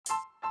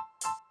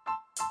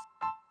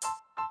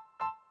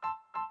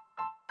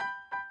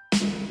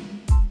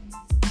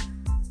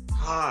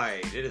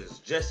Hi, it is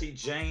Jesse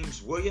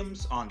James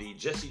Williams on the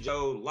Jesse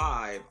Joe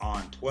Live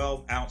on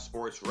 12 Ounce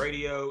Sports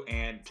Radio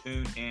and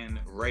TuneIn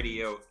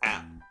Radio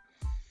app.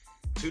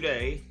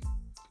 Today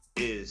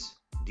is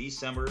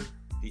December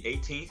the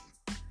 18th,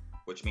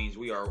 which means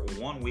we are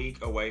 1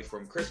 week away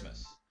from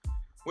Christmas,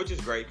 which is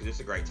great because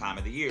it's a great time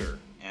of the year.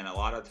 And a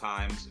lot of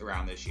times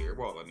around this year,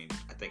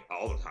 I think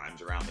all the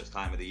times around this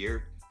time of the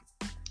year,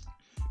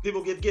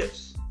 people give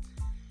gifts.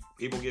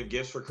 People give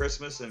gifts for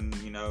Christmas, and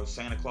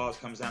Santa Claus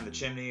comes down the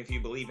chimney if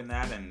you believe in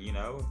that. And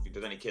if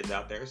there's any kids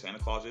out there, Santa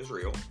Claus is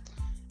real.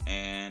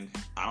 And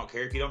I don't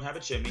care if you don't have a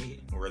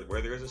chimney.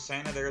 Where there is a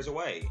Santa, there is a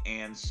way.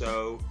 And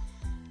so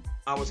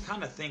I was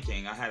kind of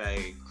thinking, I had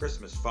a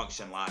Christmas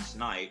function last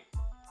night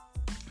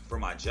for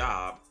my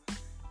job,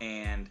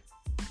 and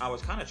I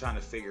was kind of trying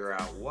to figure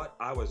out what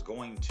I was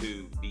going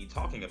to be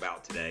talking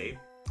about today.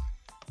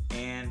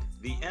 And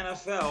the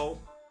NFL,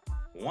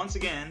 once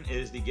again,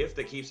 is the gift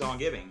that keeps on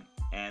giving.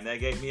 And they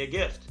gave me a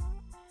gift.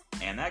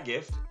 And that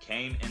gift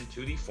came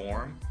into the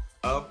form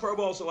of Pro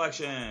Bowl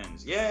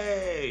selections.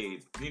 Yay!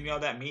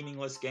 That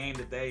meaningless game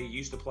that they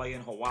used to play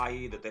in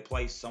Hawaii that they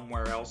play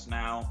somewhere else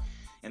now.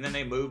 And then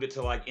they moved it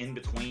to in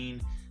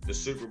between the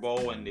Super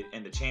Bowl and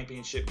the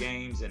championship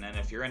games. And then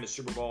if you're in the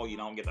Super Bowl, you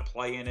don't get to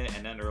play in it.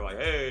 And then they're like,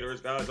 hey,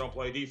 there's guys don't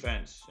play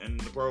defense in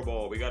the Pro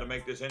Bowl. We got to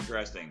make this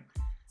interesting.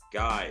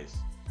 Guys,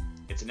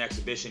 it's an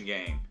exhibition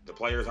game. The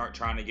players aren't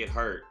trying to get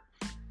hurt.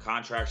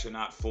 Contracts are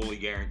not fully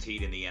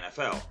guaranteed in the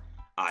NFL.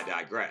 I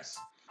digress.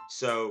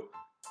 So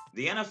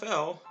the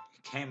NFL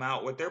came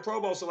out with their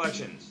Pro Bowl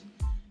selections.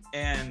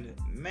 And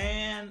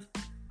man,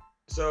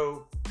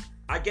 so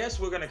I guess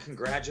we're going to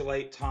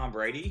congratulate Tom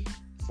Brady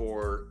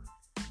for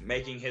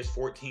making his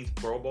 14th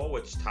Pro Bowl,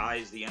 which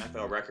ties the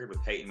NFL record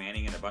with Peyton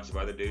Manning and a bunch of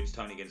other dudes,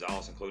 Tony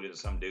Gonzalez included, and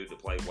some dude that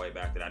played way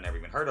back that I never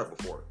even heard of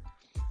before.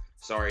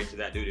 Sorry to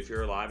that dude if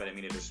you're alive. I didn't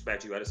mean to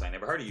disrespect you. I just I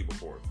never heard of you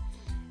before.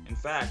 In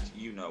fact,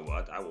 you know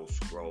what? I will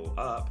scroll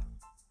up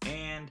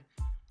and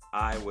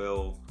I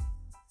will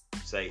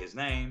say his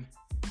name.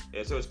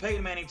 So it's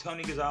Peyton Manning,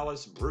 Tony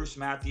Gonzalez, Bruce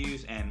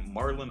Matthews, and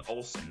Merlin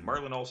Olsen.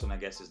 Merlin Olsen, I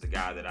guess, is the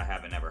guy that I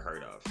haven't ever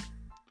heard of.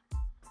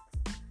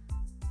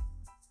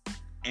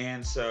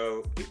 And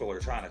so people are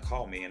trying to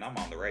call me, and I'm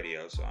on the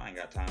radio, so I ain't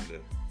got time to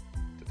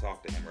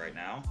talk to him right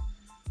now.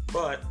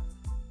 But,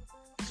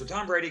 so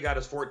Tom Brady got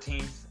his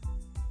 14th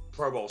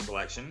Pro Bowl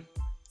selection,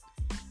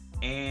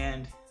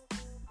 and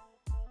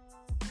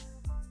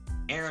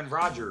Aaron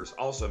Rodgers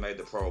also made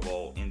the Pro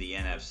Bowl in the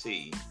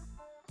NFC.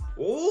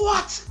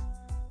 What?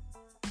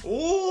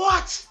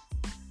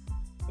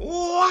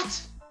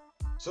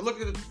 So look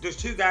at there's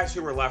two guys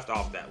who were left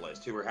off that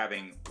list who were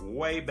having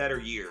way better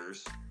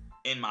years,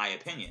 in my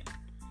opinion.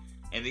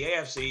 In the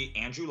AFC,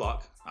 Andrew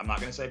Luck. I'm not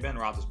going to say Ben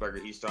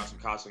Roethlisberger. He's thrown some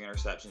costly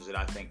interceptions that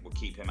I think will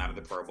keep him out of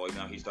the Pro Bowl, even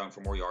though he's thrown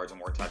for more yards and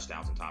more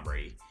touchdowns than Tom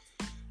Brady.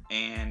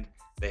 And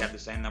they have the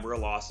same number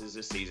of losses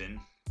this season.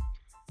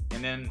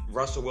 And then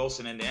Russell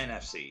Wilson in the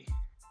NFC.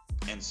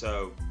 And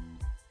so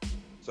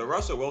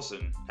Russell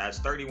Wilson has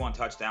 31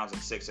 touchdowns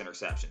and 6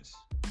 interceptions.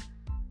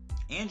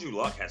 Andrew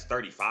Luck has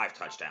 35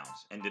 touchdowns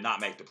and did not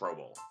make the Pro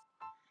Bowl.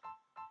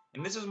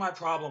 And this is my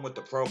problem with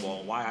the Pro Bowl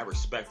and why I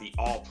respect the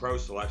All-Pro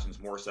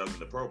selections more so than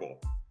the Pro Bowl.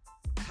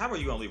 How are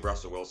you going to leave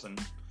Russell Wilson?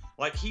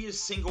 He has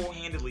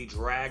single-handedly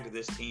dragged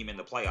this team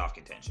into playoff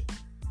contention.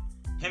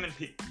 Him and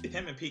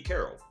Pete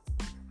Carroll.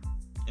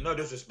 And no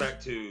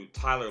disrespect to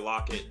Tyler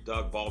Lockett,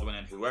 Doug Baldwin,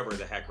 and whoever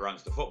the heck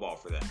runs the football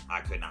for them.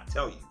 I could not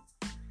tell you.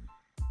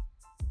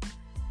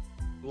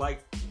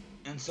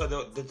 And so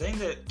the thing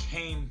that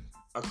came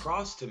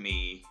across to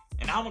me,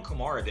 and Alvin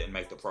Kamara didn't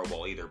make the Pro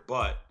Bowl either,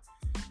 but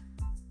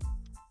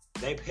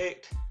they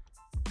picked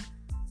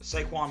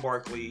Saquon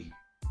Barkley,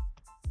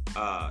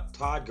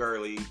 Todd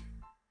Gurley,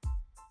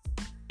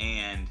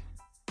 and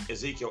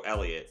Ezekiel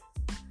Elliott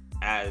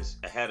as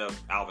ahead of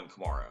Alvin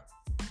Kamara.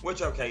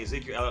 Which, okay,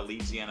 Ezekiel Elliott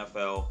leads the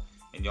NFL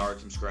in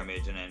yards from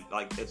scrimmage, and then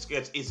it's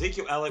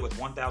Ezekiel Elliott with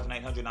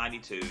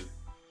 1,892,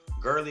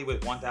 Gurley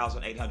with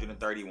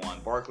 1,831,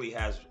 Barkley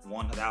has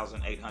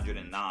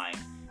 1,809,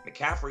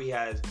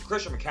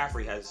 Christian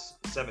McCaffrey has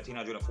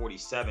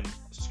 1,747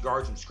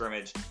 yards from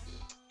scrimmage,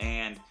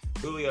 and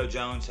Julio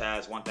Jones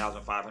has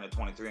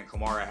 1,523, and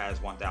Kamara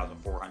has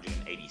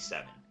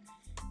 1,487.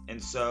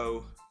 And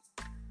so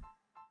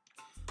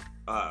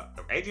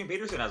Adrian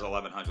Peterson has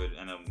 1,100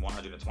 and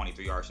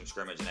 123 yards from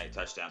scrimmage and 8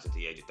 touchdowns at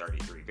the age of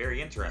 33.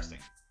 Very interesting.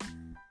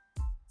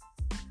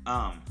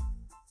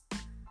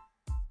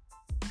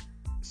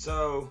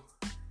 So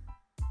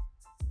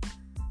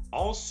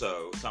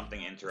also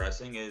something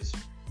interesting is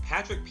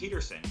Patrick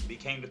Peterson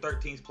became the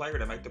 13th player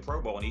to make the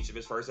Pro Bowl in each of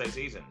his first 8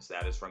 seasons.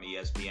 That is from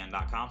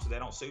ESPN.com, so they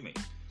don't sue me.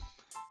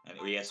 And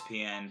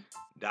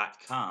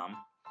ESPN.com.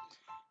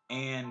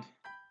 And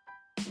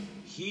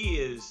he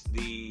is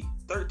the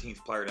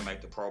 13th player to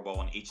make the Pro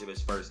Bowl in each of his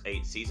first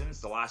 8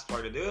 seasons. The last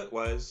player to do it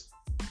was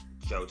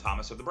Joe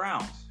Thomas of the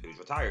Browns, who's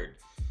retired.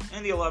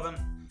 And the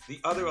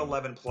other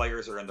 11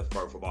 players are in the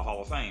Pro Football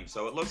Hall of Fame.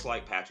 So it looks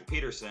like Patrick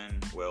Peterson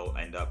will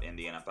end up in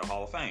the NFL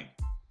Hall of Fame.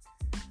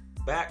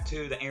 back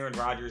to the Aaron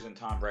Rodgers and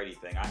Tom Brady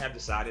thing. I have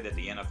decided that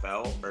the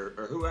NFL,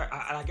 or who,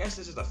 I guess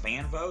this is a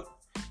fan vote.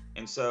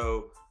 And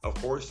so, of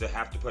course, they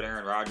have to put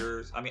Aaron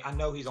Rodgers. I mean, I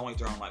know he's only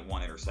thrown like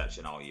one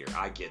interception all year.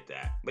 I get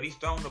that. But he's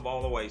thrown the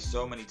ball away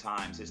so many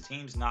times. His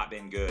team's not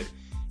been good.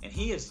 And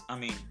he is, I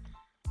mean,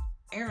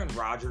 Aaron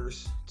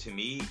Rodgers, to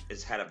me,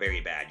 has had a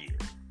very bad year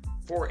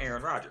for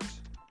Aaron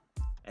Rodgers.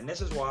 And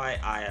this is why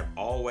I have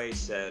always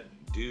said,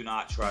 do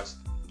not trust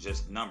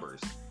just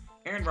numbers.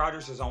 Aaron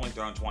Rodgers has only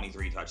thrown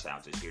 23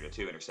 touchdowns this year to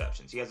 2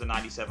 interceptions. He has a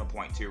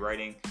 97.2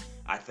 rating.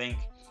 I think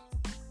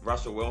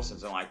Russell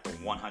Wilson's in like the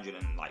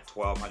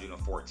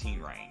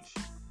 114 range.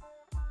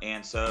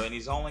 And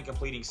he's only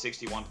completing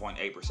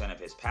 61.8% of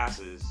his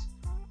passes,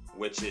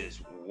 which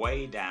is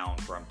way down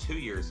from 2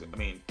 years. I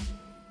mean,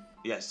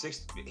 yeah,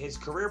 his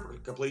career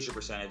completion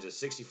percentage is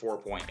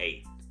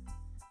 64.8.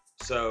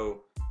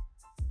 So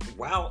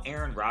while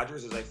Aaron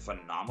Rodgers is a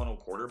phenomenal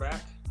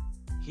quarterback,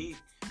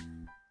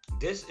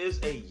 this is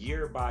a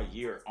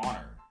year-by-year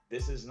honor.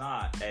 This is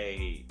not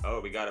we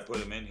got to put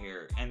him in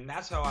here. And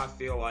that's how I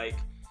feel like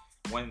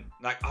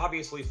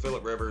obviously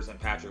Phillip Rivers and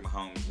Patrick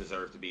Mahomes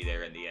deserve to be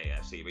there in the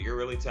AFC. But you're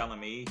really telling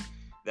me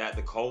that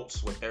the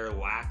Colts, with their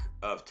lack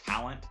of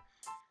talent,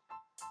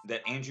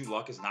 that Andrew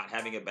Luck is not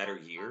having a better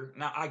year?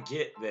 Now, I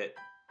get that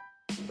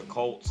the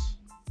Colts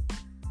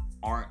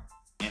aren't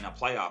in a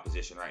playoff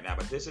position right now,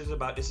 but this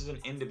is an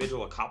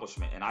individual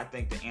accomplishment. And I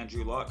think that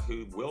Andrew Luck,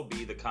 who will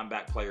be the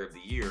comeback player of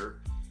the year,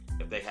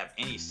 if they have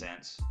any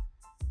sense,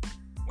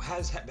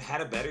 has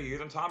had a better year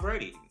than Tom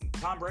Brady.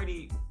 Tom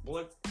Brady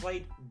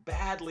played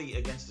badly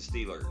against the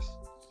Steelers,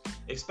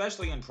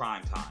 especially in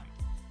prime time.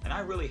 And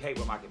I really hate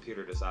when my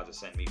computer decides to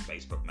send me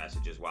Facebook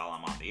messages while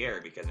I'm on the air,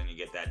 because then you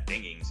get that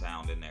dinging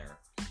sound in there.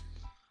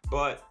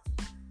 But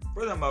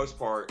for the most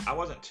part, I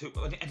wasn't too...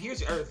 And here's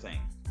the other thing.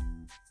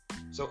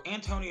 So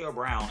Antonio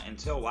Brown,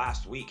 until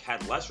last week,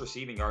 had less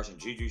receiving yards than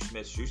Juju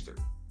Smith-Schuster.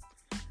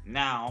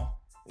 Now,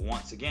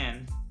 once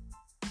again,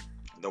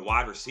 the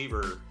wide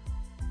receiver...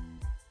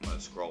 I'm going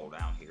to scroll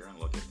down here and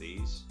look at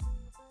these.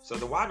 So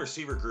the wide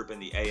receiver group in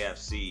the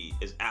AFC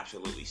is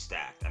absolutely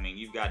stacked. I mean,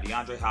 you've got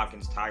DeAndre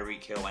Hopkins,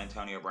 Tyreek Hill,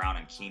 Antonio Brown,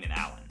 and Keenan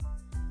Allen.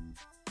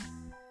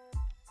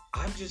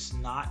 I'm just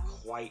not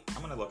quite...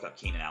 I'm going to look up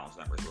Keenan Allen's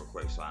numbers real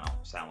quick so I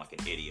don't sound like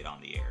an idiot on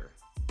the air.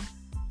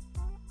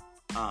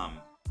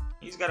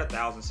 He's got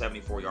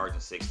 1,074 yards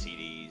and 6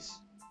 TDs.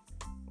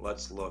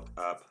 Let's look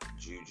up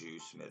Juju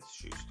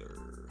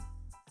Smith-Schuster.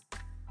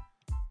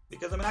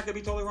 Because, I mean, I could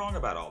be totally wrong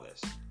about all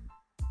this.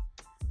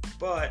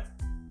 But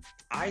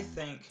I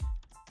think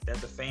that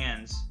the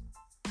fans...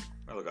 I'm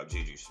going to look up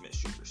Juju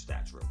Smith-Schuster's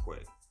stats real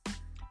quick.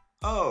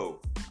 Oh,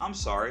 I'm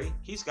sorry.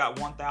 He's got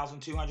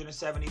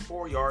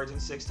 1,274 yards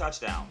and 6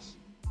 touchdowns.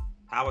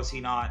 How is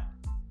he not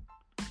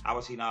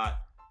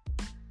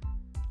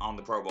on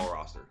the Pro Bowl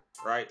roster,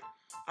 right?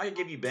 I could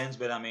give you Ben's,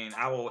 but I mean,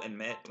 I will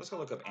admit, let's go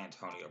look up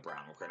Antonio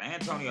Brown real quick. Now,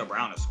 Antonio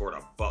Brown has scored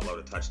a buttload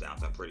of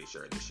touchdowns, I'm pretty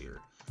sure, this year.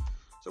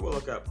 So we'll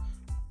look up,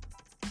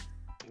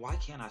 why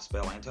can't I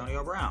spell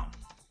Antonio Brown?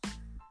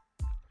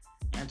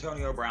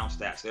 Antonio Brown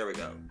stats, there we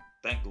go.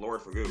 Thank the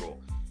Lord for Google.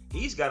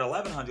 He's got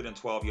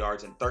 1,112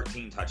 yards and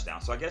 13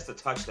 touchdowns. So I guess the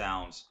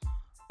touchdowns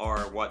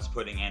are what's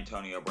putting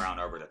Antonio Brown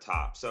over the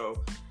top.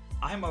 So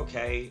I'm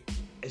okay.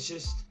 It's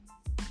just,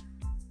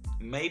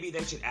 maybe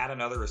they should add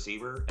another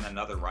receiver and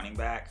another running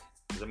back.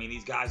 Because, I mean,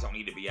 these guys don't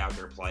need to be out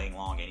there playing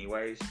long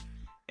anyways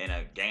in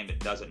a game that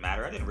doesn't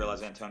matter. I didn't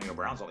realize Antonio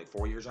Brown's only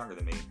 4 years younger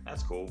than me.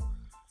 That's cool.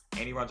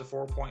 And he runs a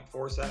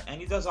 4.47. And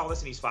he does all this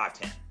and he's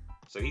 5'10".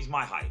 So he's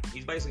my height.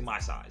 He's basically my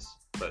size,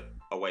 but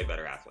a way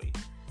better athlete.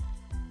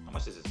 How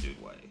much does this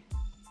dude weigh?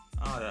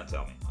 Oh, they don't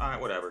tell me. All right,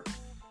 whatever.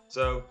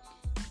 So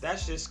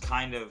that's just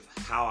kind of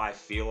how I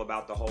feel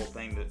about the whole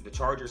thing. The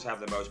Chargers have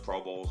the most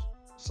Pro Bowl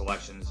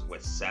selections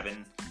with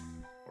 7.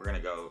 We're going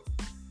to go...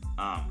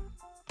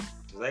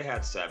 So they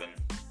had 7.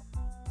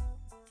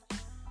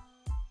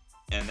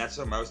 And that's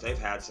the most they've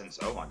had since,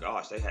 oh my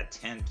gosh, they had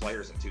 10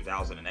 players in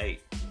 2008.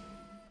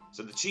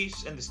 So the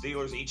Chiefs and the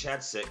Steelers each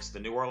had 6. The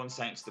New Orleans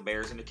Saints, the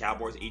Bears, and the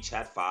Cowboys each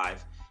had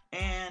 5.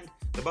 And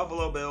the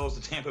Buffalo Bills,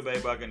 the Tampa Bay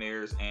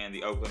Buccaneers, and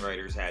the Oakland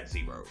Raiders had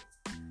 0.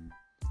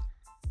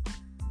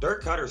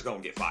 Dirk Cutter's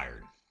going to get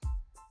fired.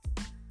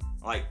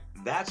 Like,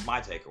 that's my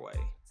takeaway.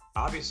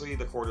 Obviously,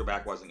 the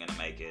quarterback wasn't going to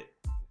make it.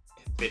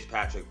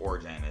 Fitzpatrick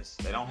or Jameis.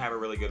 They don't have a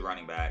really good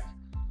running back.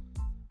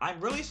 I'm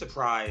really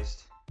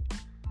surprised.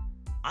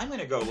 I'm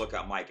going to go look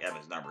up Mike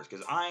Evans' numbers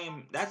because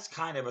that's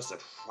kind of a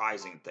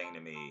surprising thing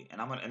to me. And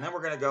then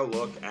we're going to go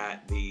look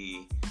at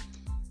the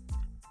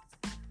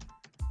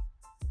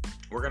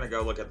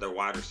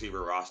wide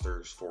receiver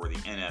rosters for the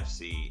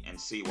NFC and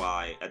see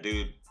why a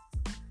dude...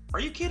 Are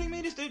you kidding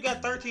me? This dude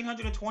got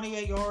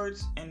 1,328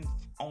 yards and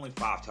only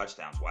 5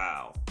 touchdowns.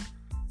 Wow.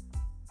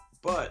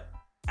 But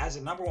as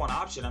a number one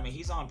option, I mean,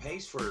 he's on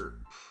pace for...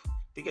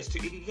 He could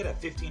get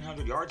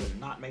 1,500 yards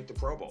and not make the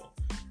Pro Bowl.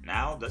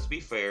 Now, let's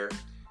be fair.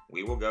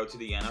 We will go to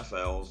the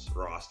NFL's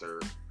roster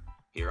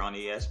here on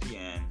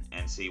ESPN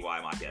and see why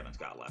Mike Evans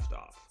got left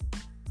off.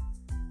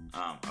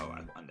 I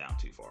went down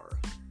too far.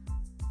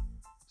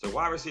 So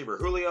wide receiver,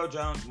 Julio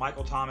Jones,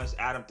 Michael Thomas,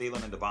 Adam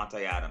Thielen, and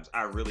Devontae Adams.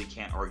 I really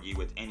can't argue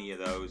with any of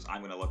those. I'm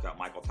going to look up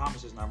Michael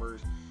Thomas's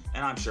numbers,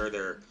 and I'm sure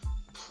they're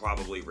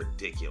probably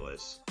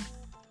ridiculous.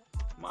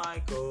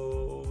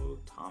 Michael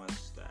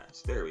Thomas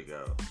stats. There we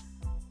go.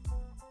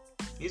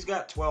 He's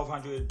got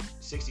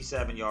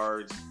 1,267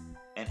 yards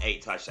and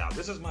 8 touchdowns.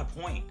 This is my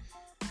point.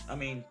 I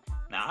mean,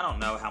 now I don't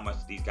know how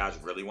much these guys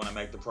really want to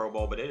make the Pro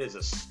Bowl, but it is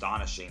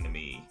astonishing to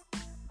me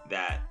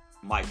that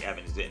Mike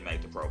Evans didn't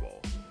make the Pro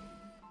Bowl.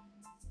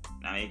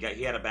 Now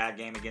he had a bad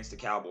game against the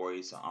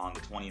Cowboys on the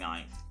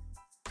 29th,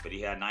 but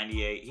he had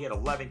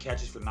 11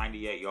 catches for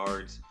 98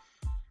 yards,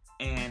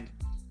 and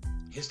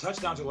his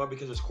touchdowns are low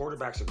because his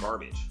quarterbacks are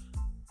garbage.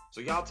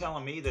 So y'all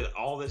telling me that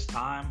all this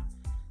time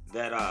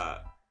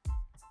that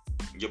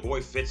your boy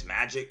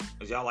Fitzmagic,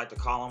 as y'all like to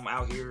call him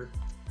out here,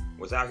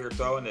 was out here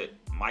throwing that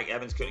Mike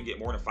Evans couldn't get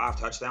more than 5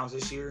 touchdowns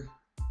this year?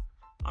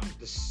 I'm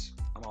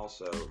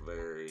also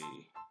very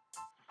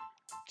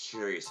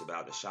curious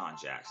about Deshaun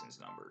Jackson's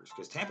numbers,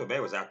 because Tampa Bay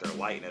was out there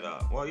lighting it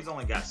up. Well, he's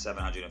only got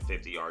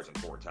 750 yards and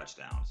 4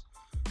 touchdowns,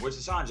 which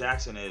Deshaun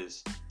Jackson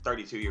is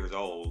 32 years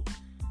old.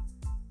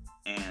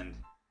 And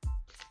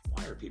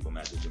why are people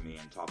messaging me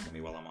and talking to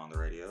me while I'm on the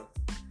radio?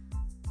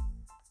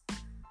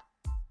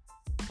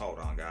 Hold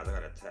on, guys, I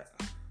gotta text.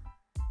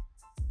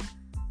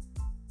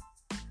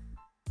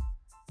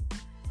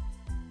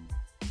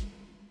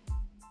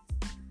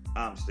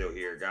 I'm still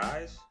here,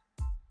 guys.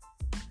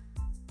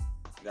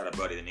 Got a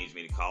buddy that needs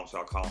me to call him, so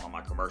I'll call him on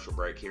my commercial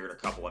break here in a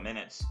couple of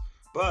minutes.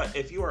 But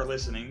if you are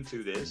listening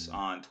to this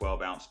on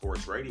 12 Ounce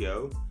Sports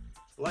Radio,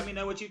 let me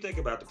know what you think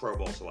about the Pro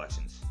Bowl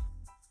selections.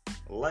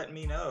 Let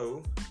me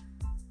know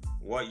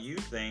what you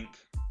think.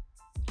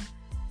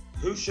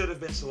 Who should have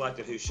been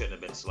selected, who shouldn't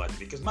have been selected.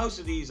 Because most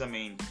of these, I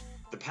mean,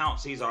 the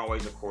Pounceys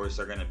always, of course,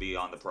 are going to be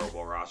on the Pro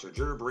Bowl roster.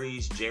 Drew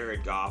Brees,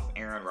 Jared Goff,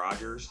 Aaron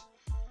Rodgers.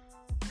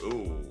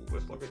 Ooh,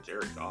 let's look at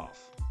Jared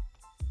Goff.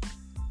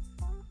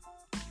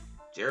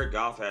 Jared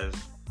Goff has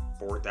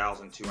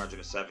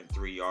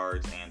 4,273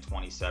 yards and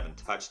 27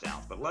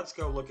 touchdowns. But let's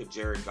go look at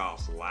Jared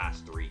Goff's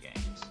last 3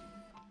 games.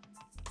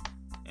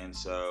 And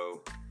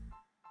so,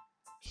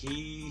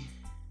 in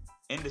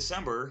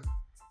December,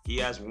 he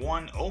has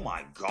oh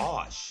my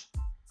gosh.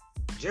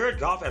 Jared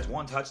Goff has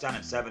 1 touchdown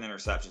and 7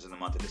 interceptions in the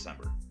month of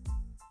December.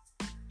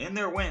 In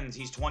their wins,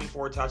 he's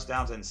 24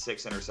 touchdowns and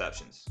 6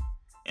 interceptions.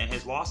 In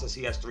his losses,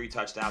 he has 3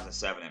 touchdowns and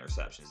 7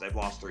 interceptions. They've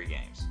lost 3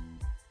 games.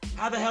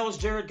 How the hell is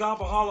Jared Goff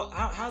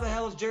how the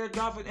hell is Jared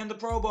Goff in the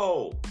Pro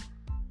Bowl?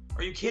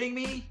 Are you kidding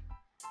me?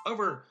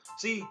 My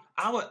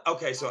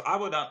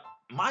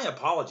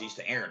apologies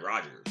to Aaron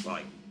Rodgers.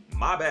 Like,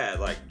 my bad.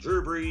 Like,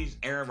 Drew Brees,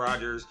 Aaron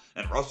Rodgers,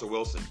 and Russell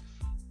Wilson.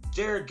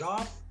 Jared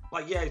Goff,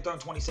 like, yeah, he's thrown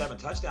 27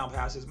 touchdown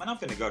passes. Man, I'm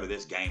finna go to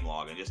this game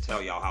log and just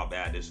tell y'all how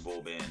bad this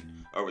fool been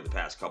over the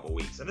past couple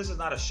weeks. And this is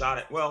not a shot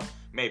at, well,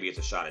 maybe it's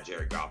a shot at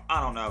Jared Goff.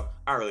 I don't know.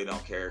 I really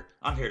don't care.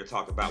 I'm here to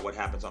talk about what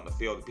happens on the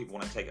field if people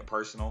want to take it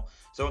personal.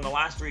 So in the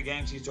last 3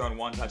 games, he's thrown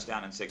 1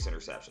 touchdown and 6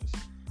 interceptions.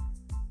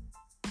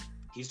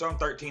 He's thrown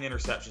 13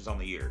 interceptions on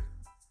the year.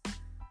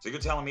 So you're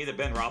telling me that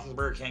Ben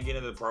Roethlisberger can't get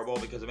into the Pro Bowl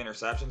because of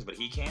interceptions, but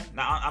he can?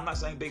 Now, I'm not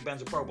saying Big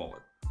Ben's a Pro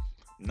Bowler.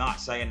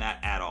 Not saying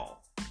that at all.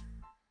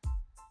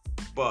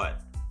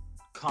 But,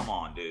 come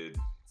on, dude.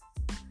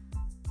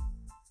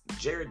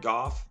 Jared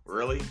Goff,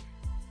 really?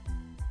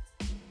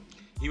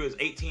 He was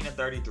 18 of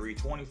 33,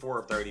 24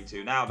 of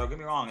 32. Now, don't get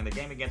me wrong, in the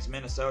game against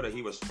Minnesota,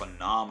 he was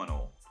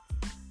phenomenal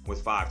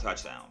with 5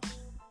 touchdowns.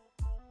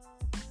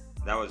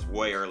 That was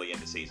way early in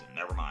the season.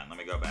 Never mind, let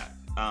me go back.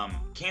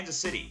 Kansas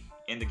City,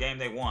 in the game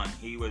they won,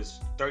 he was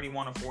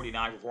 31 of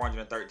 49 for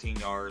 413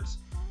 yards,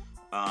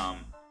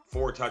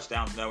 4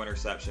 touchdowns, no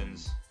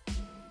interceptions,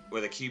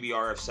 with a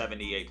QBR of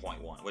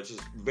 78.1, which is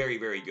very,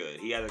 very good.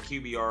 He had a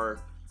QBR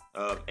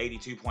of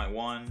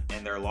 82.1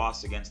 in their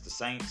loss against the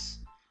Saints,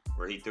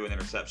 where he threw an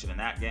interception in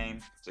that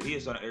game. So he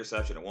has done an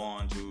interception in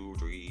 1, 2,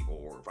 3,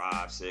 4,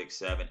 5, 6,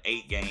 7,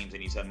 8 games,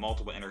 and he's had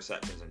multiple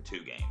interceptions in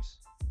 2 games.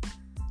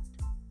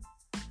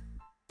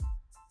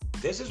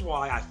 This is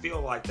why I feel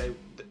like they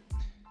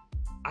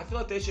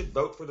should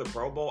vote for the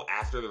Pro Bowl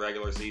after the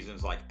regular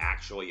season's like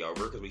actually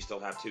over, because we still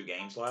have 2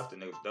 games left,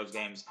 and those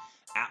games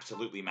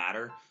absolutely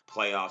matter.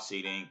 Playoff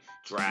seeding,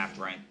 draft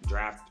rank,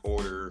 draft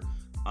order,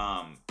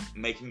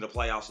 making the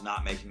playoffs,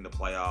 not making the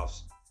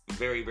playoffs.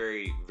 Very,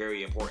 very,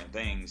 very important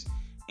things.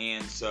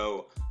 And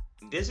so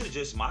this is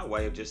just my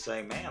way of just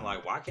saying, man,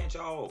 like, why can't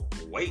y'all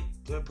wait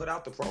to put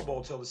out the Pro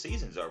Bowl till the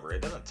season's over?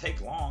 It doesn't take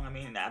long. I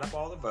mean, add up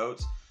all the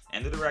votes,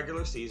 end of the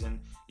regular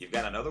season. You've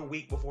got another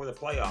week before the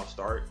playoffs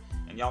start,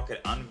 and y'all could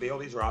unveil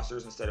these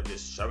rosters instead of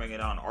just showing it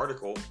on an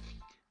article.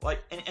 Like,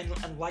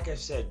 and like I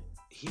said,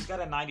 he's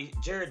got a 90.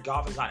 Jared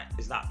Goff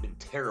has not been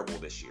terrible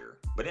this year,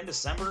 but in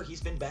December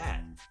he's been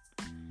bad.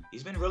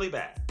 He's been really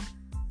bad.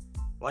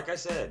 Like I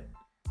said,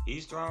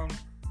 he's thrown.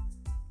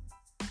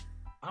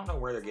 I don't know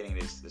where they're getting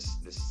this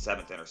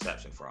 7th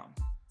interception from,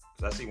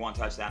 because I see 1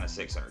 touchdown and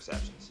 6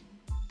 interceptions.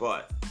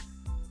 But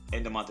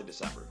in the month of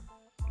December.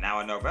 Now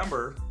in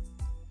November,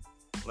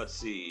 let's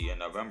see. In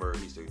November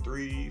he's through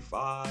 3,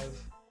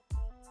 5,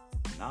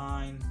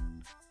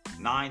 9,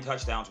 9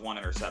 touchdowns, 1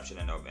 interception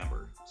in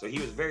November. So he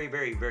was very,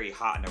 very, very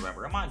hot in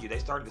November. And mind you, they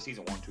started the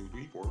season 1, 2,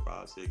 3, 4,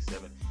 5, 6,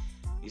 7.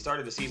 He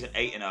started the season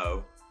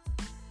 8-0,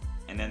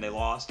 and then they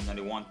lost, and then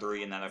they won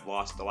 3, and then they've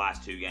lost the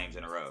last 2 games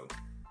in a row.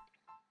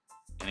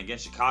 And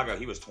against Chicago,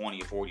 he was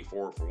 20 of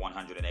 44 for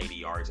 180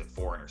 yards and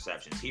 4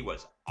 interceptions. He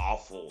was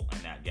awful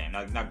in that game.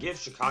 Now give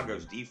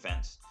Chicago's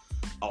defense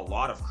a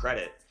lot of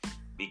credit,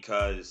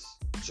 because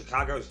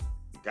Chicago's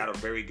got a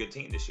very good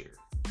team this year.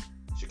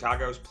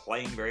 Chicago's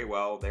playing very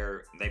well.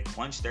 They've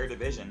clinched their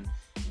division,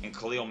 and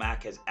Khalil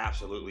Mack has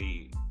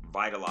absolutely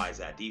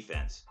vitalized that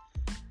defense.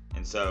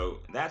 And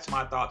so that's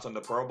my thoughts on the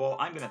Pro Bowl.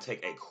 I'm going to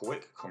take a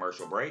quick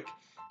commercial break.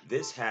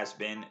 This has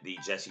been the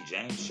Jesse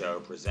James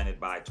Show, presented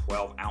by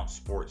 12 Ounce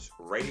Sports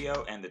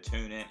Radio and the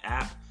TuneIn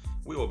app.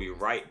 We will be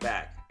right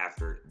back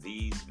after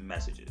these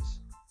messages.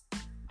 Hey,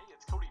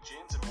 it's Cody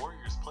Jansen,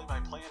 Warriors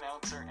play-by-play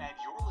announcer, and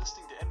you're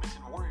listening to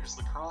Edmonton Warriors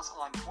Lacrosse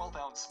on 12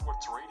 Ounce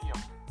Sports Radio.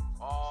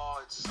 Oh,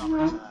 it's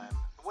summertime.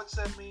 What's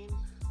that mean?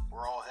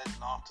 We're all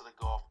heading off to the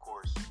golf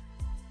course.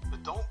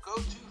 But don't go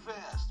too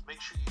fast. Make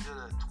sure you go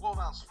to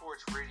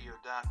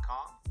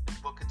 12OunceSportsRadio.com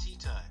and book a tee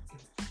time.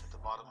 At the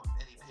bottom of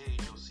any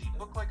page, you'll see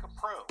Book Like a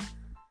Pro.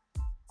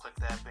 Click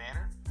that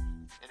banner,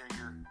 enter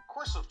your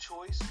course of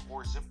choice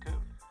or zip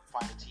code,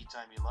 find a tee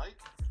time you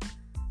like,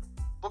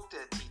 book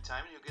that tee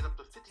time, and you'll get up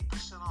to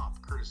 50%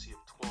 off, courtesy of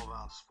 12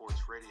 Ounce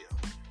Sports Radio.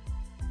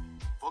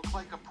 Book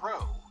like a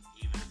pro,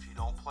 even if you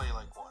don't play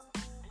like one.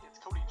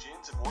 Cody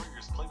Jansen,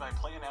 Warriors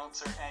play-by-play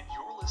announcer, and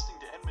you're listening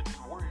to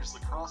Edmonton Warriors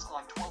Lacrosse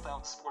on 12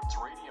 Ounce Sports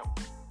Radio.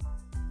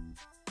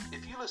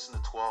 If you listen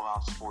to 12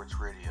 Ounce Sports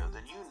Radio,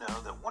 then you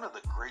know that one of the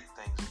great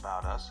things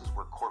about us is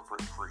we're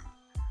corporate free.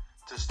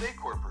 To stay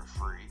corporate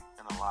free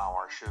and allow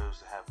our shows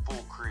to have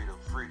full creative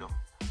freedom,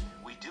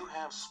 we do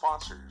have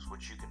sponsors,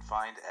 which you can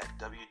find at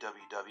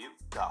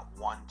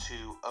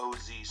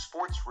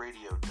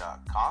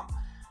www.12ozsportsradio.com.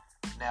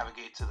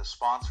 Navigate to the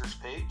sponsors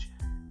page,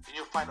 and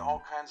you'll find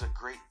all kinds of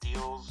great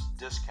deals,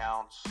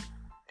 discounts,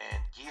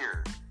 and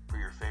gear for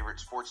your favorite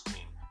sports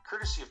team,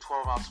 courtesy of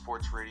 12 Ounce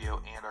Sports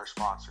Radio and our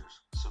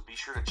sponsors. So be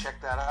sure to check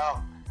that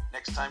out.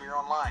 Next time you're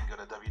online, go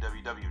to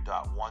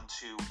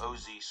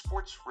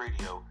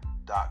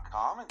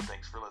www.12ozsportsradio.com, and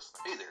thanks for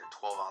listening. Hey there,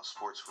 12 Ounce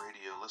Sports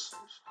Radio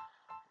listeners.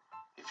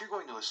 If you're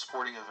going to a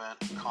sporting event,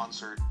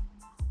 concert,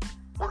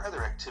 or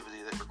other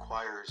activity that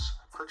requires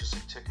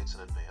purchasing tickets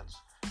in advance,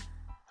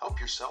 help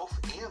yourself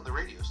and the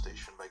radio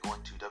station by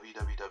going to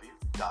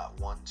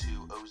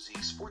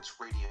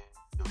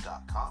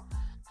www.12ozsportsradio.com.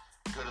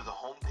 Go to the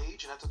home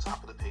page, and at the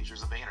top of the page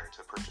there's a banner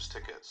to purchase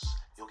tickets.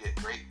 You'll get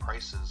great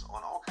prices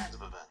on all kinds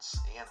of events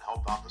and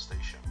help out the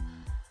station.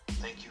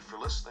 Thank you for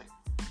listening.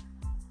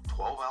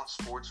 12 Ounce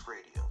Sports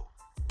Radio,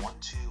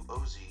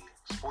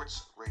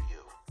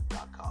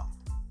 12ozsportsradio.com.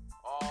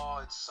 Oh,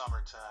 it's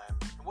summertime.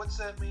 And what's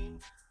that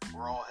mean?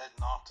 We're all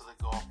heading off to the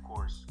golf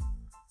course.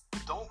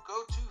 Don't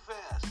go too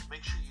fast.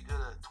 Make sure you go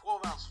to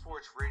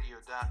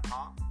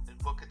 12OunceSportsRadio.com and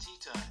book a tee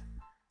time.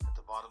 At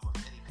the bottom of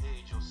any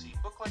page, you'll see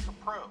Book Like a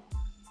Pro.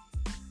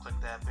 Click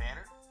that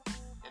banner,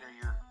 enter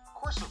your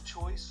course of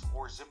choice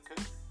or zip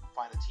code,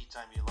 find a tee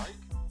time you like,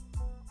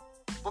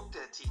 book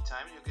that tee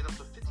time, and you'll get up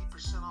to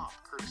 50%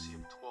 off, courtesy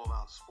of 12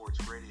 Ounce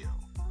Sports Radio.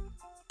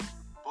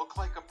 Book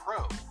like a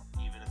pro,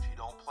 even if you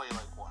don't play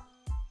like one.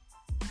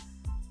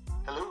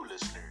 Hello,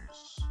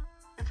 listeners.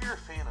 If you're a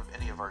fan of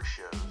any of our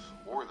shows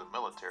or the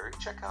military,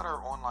 check out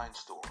our online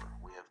store.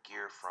 We have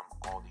gear from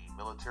all the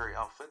military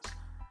outfits,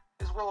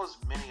 as well as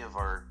many of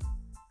our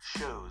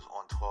shows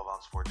on 12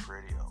 Ounce Sports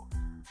Radio.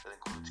 That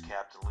includes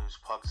Captain Lou's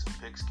Pucks and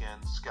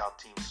Pigskins, Scout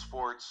Team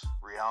Sports,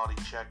 Reality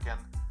Check-In,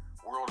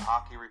 World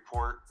Hockey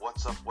Report,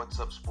 What's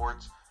Up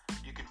Sports.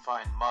 You can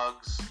find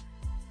mugs,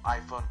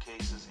 iPhone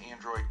cases,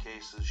 Android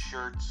cases,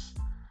 shirts,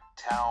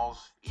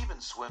 towels, even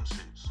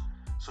swimsuits.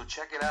 So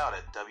check it out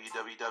at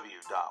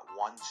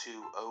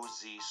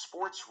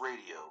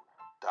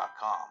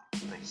www.12ozsportsradio.com.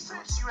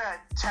 Since you had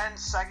 10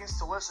 seconds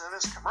to listen to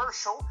this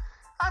commercial,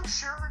 I'm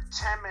sure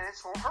 10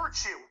 minutes won't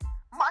hurt you.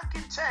 Mike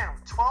and 10,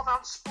 12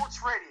 Ounce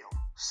Sports Radio.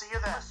 See you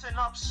then. Listen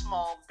up,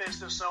 small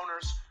business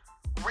owners.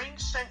 Ring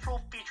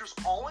Central features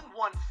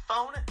all-in-one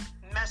phone,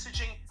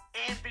 messaging,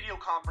 and video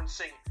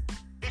conferencing.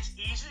 It's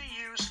easy to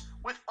use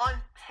with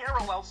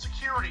unparalleled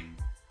security.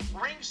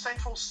 Ring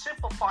Central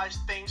simplifies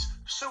things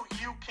so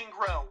you can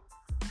grow.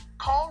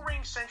 Call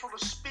Ring Central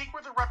to speak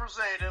with a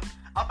representative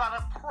about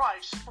a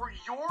price for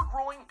your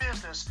growing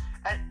business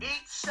at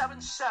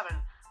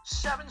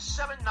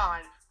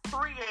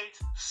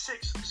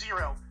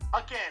 877-779-3860.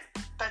 Again,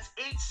 that's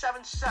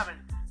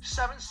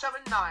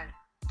 877-779-3860.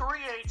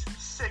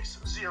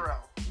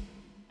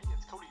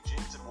 It's Cody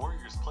Jansen,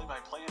 Warriors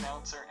play-by-play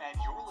announcer,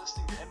 and you're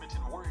listening to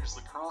Edmonton Warriors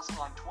Lacrosse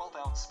on 12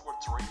 Ounce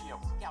Sports Radio.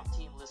 Scout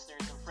Team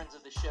listeners and friends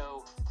of the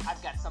show,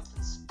 I've got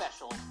something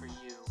special for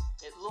you.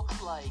 It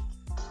looks like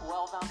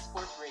 12 Ounce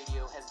Sports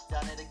Radio has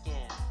done it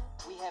again.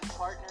 We have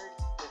partnered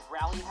with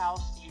Rally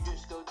House. You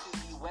just go to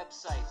the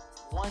website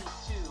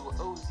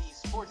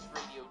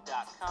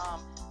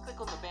 12ozsportsradio.com.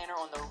 Click on the banner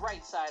on the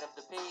right side of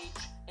the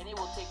page, and it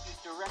will take you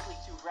directly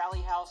to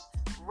Rally House,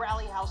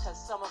 Rally House has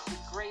some of the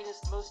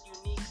greatest, most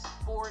unique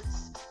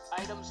sports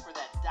items for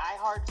that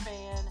diehard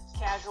fan,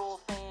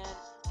 casual fan,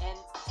 and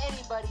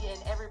anybody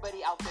and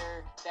everybody out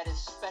there that is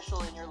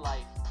special in your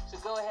life. So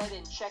go ahead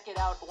and check it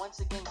out. Once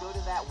again, go to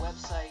that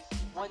website,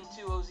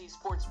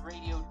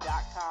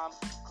 12ozsportsradio.com.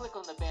 Click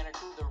on the banner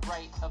to the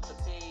right of the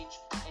page,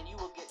 and you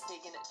will get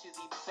taken to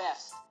the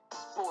best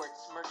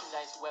sports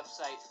merchandise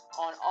website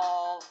on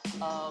all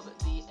of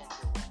the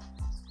interweb.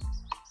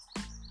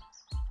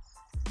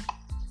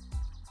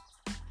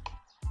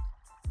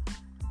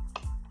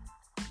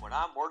 When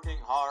I'm working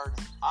hard,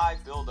 I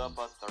build up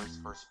a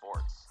thirst for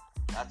sports.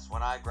 That's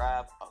when I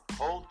grab a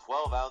cold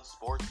 12-ounce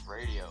sports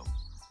radio.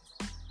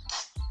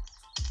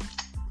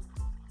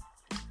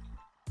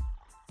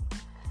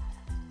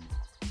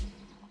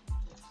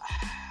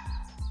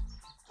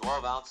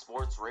 12-ounce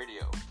sports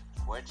radio.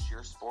 Quench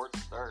your sports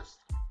thirst.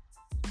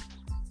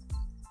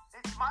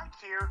 It's Mike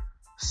here.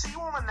 See you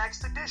on the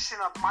next edition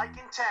of Mike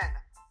in 10.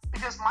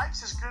 Because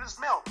Mike's as good as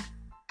milk.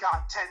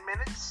 Got 10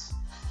 minutes?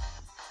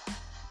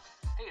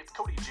 Hey, it's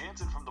Cody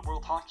Jansen from the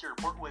World Hockey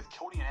Report with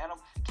Cody and Adam.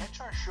 Catch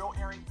our show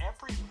airing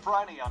every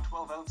Friday on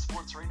 12-ounce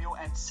sports radio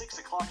at 6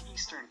 o'clock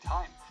Eastern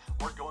Time.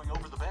 We're going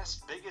over the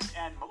best, biggest,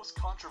 and most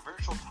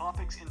controversial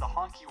topics in the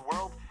hockey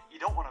world. You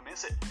don't want to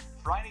miss it.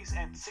 Fridays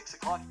at 6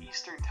 o'clock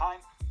Eastern Time,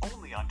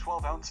 only on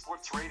 12-ounce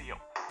sports radio.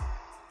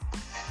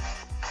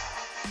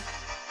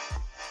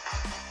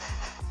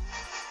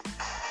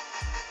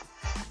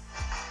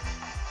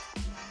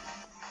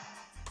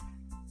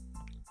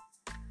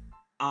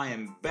 I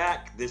am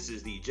back. This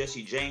is the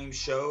Jesse James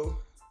Show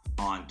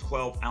on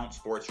 12-ounce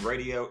sports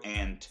radio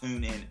and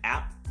TuneIn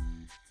app.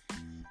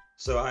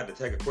 So I had to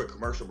take a quick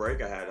commercial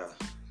break. I had a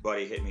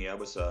buddy hit me up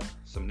with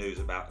some news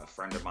about a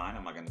friend of mine.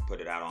 I'm not going to put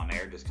it out on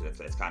air just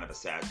because it's kind of a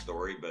sad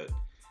story. But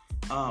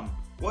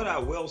what I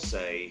will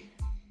say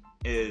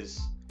is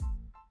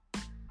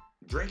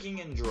drinking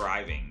and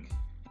driving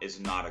is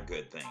not a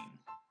good thing.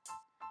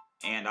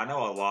 And I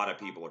know a lot of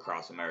people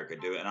across America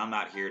do it. And I'm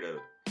not here to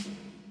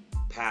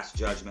pass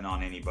judgment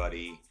on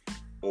anybody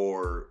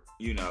or,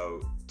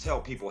 tell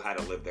people how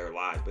to live their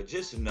lives. But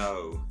just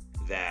know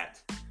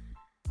that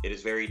it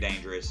is very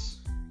dangerous.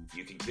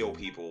 You can kill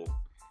people.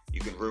 You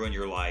can ruin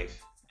your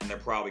life. And they're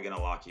probably going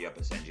to lock you up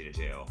and send you to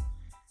jail.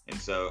 And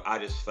so I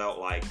just felt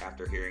like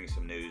after hearing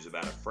some news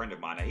about a friend of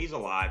mine, now he's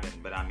alive,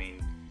 but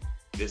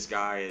this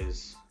guy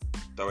is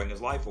throwing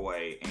his life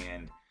away.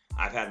 And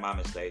I've had my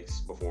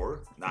mistakes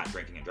before, not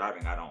drinking and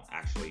driving. I don't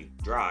actually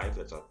drive.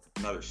 That's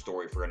another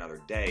story for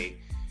another day.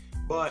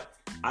 But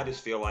I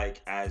just feel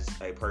like as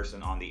a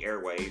person on the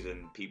airwaves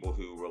and people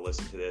who will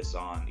listen to this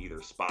on either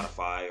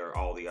Spotify or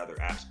all the other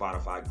apps,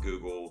 Spotify,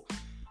 Google,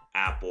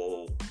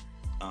 Apple,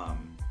 I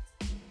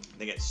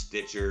think it's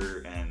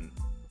Stitcher and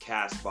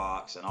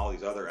Castbox and all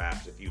these other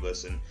apps, if you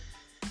listen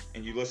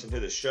to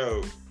the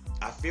show,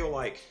 I feel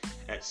like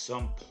at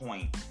some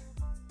point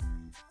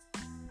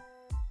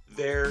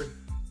there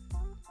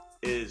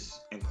is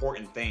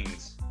important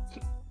things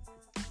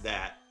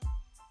that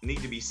need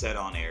to be said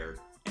on air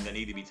and that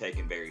need to be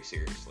taken very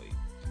seriously.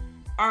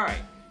 All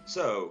right,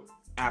 so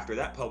after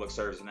that public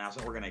service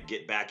announcement, we're going to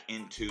get back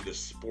into the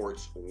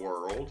sports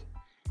world.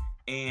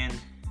 And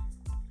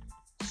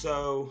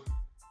so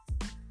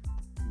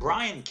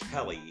Brian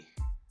Kelly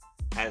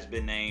has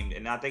been named,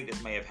 and I think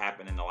this may have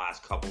happened in the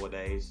last couple of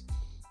days,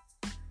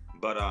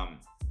 but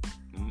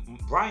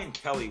Brian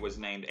Kelly was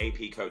named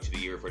AP Coach of the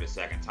Year for the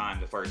second time,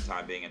 the first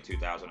time being in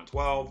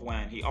 2012,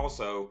 when he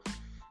also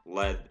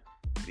led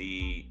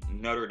the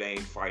Notre Dame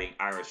Fighting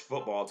Irish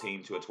football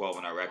team to a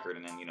 12-0 record,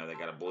 and then, they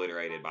got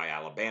obliterated by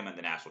Alabama in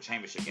the national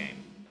championship game.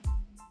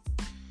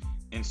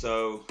 And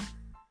so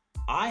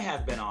I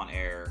have been on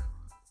air,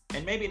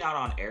 and maybe not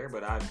on air,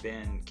 but I've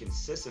been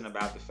consistent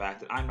about the fact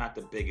that I'm not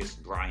the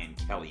biggest Brian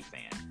Kelly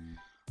fan.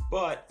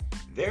 But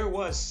there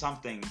was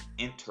something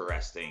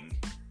interesting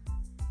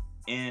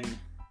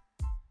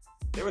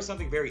there was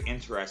something very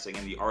interesting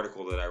in the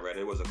article that I read.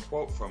 It was a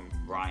quote from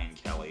Brian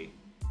Kelly,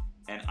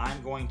 and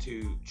I'm going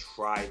to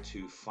try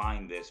to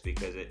find this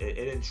because it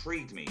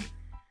intrigued me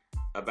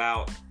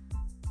about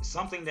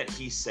something that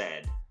he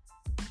said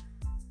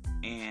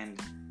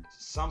and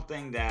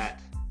something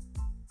that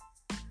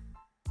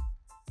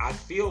I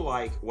feel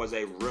like was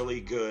a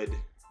really good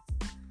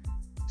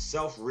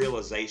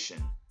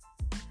self-realization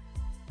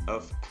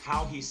of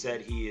how he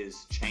said he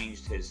has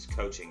changed his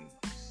coaching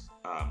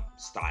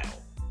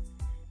style.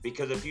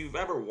 Because if you've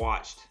ever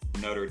watched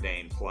Notre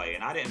Dame play,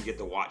 and I didn't get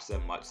to watch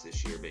them much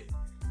this year, but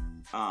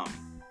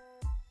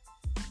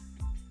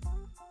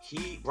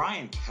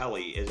Brian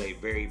Kelly is a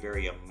very,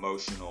 very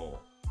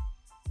emotional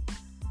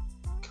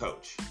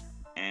coach,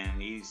 and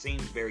he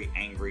seems very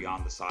angry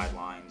on the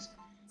sidelines.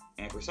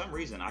 And for some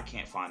reason, I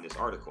can't find this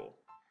article,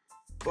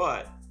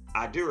 but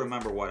I do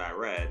remember what I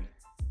read,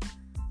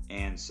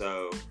 and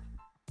so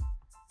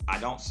I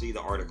don't see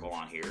the article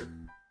on here,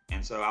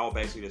 and so I will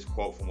basically just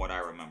quote from what I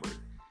remembered.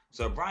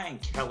 So Brian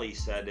Kelly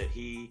said that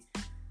he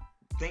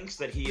thinks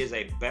that he is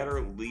a better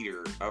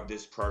leader of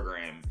this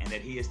program and that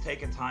he has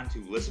taken time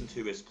to listen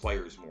to his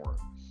players more.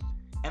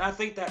 And I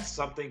think that's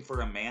something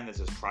for a man that's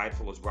as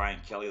prideful as Brian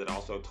Kelly, that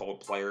also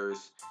told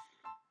players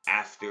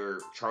after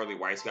Charlie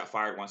Weis got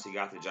fired, once he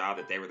got the job,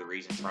 that they were the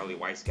reason Charlie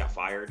Weis got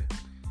fired,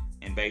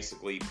 and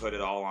basically put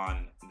it all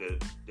on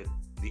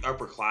the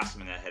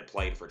upperclassmen that had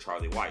played for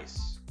Charlie Weis.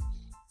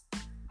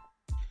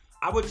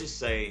 I would just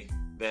say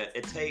that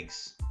it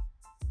takes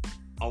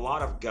a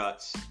lot of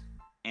guts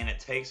and it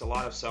takes a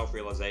lot of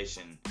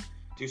self-realization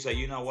to say,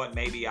 you know what,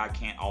 maybe I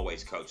can't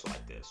always coach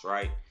like this,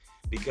 right?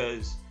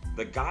 Because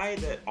the guy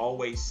that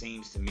always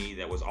seems to me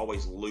that was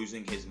always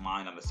losing his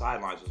mind on the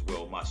sidelines was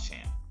Will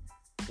Muschamp.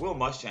 Will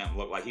Muschamp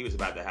looked like he was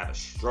about to have a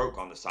stroke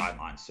on the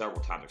sideline several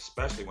times,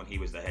 especially when he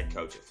was the head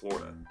coach at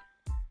Florida.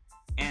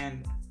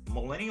 And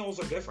millennials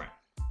are different.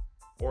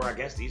 Or I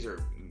guess these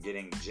are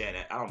getting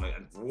I don't know,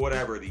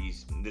 whatever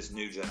this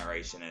new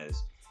generation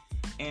is.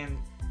 And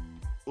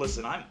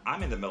listen,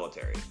 I'm in the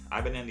military.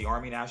 I've been in the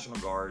Army National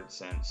Guard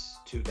since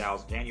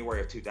January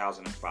of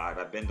 2005.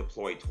 I've been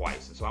deployed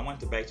twice. And so I went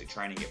to basic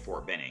training at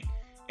Fort Benning.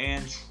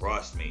 And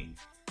trust me,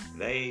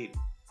 they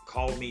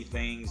called me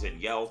things and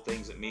yelled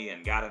things at me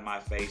and got in my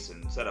face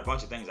and said a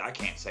bunch of things I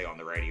can't say on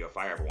the radio if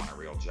I ever want a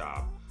real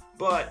job.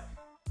 But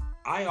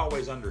I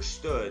always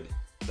understood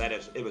that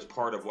it was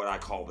part of what I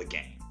call the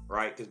game,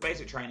 right? Because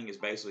basic training is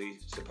basically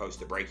supposed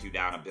to break you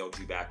down and build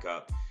you back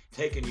up,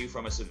 taking you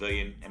from a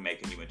civilian and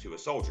making you into a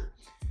soldier.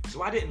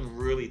 So I didn't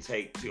really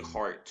take to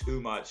heart too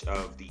much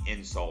of the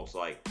insults.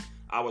 Like,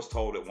 I was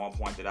told at one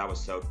point that I was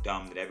so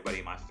dumb that everybody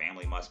in my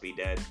family must be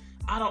dead.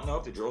 I don't know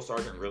if the drill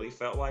sergeant really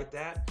felt like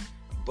that,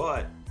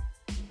 but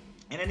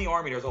in the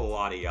Army, there's a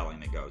lot of yelling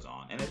that goes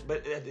on.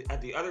 But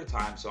at the other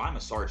time, so I'm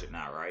a sergeant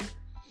now, right?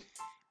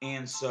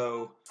 And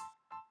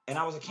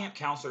I was a camp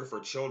counselor for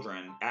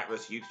children,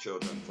 at-risk youth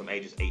children from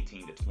ages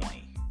 18 to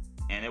 20.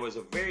 And it was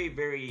a very,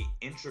 very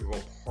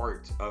integral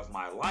part of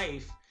my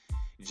life,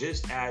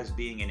 just as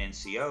being an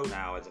NCO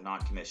now, as a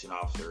non-commissioned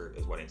officer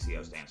is what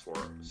NCO stands for,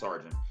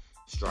 sergeant,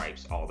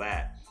 stripes, all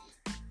that.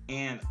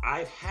 And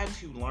I've had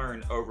to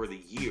learn over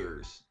the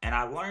years, and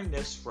I learned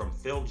this from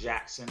Phil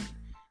Jackson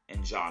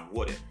and John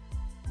Wooden.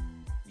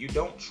 You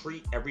don't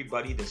treat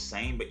everybody the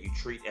same, but you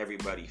treat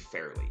everybody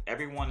fairly.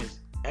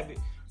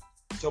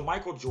 So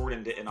Michael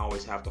Jordan didn't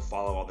always have to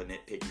follow all the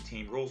nitpicky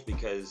team rules,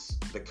 because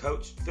the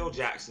coach, Phil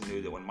Jackson,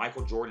 knew that when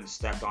Michael Jordan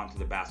stepped onto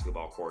the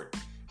basketball court,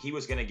 he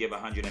was going to give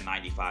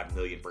 195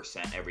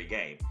 million% every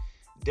game.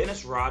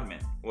 Dennis Rodman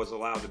was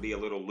allowed to be a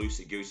little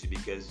loosey-goosey,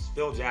 because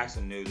Phil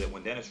Jackson knew that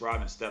when Dennis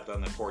Rodman stepped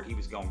on the court, he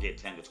was going to get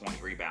 10 to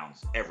 20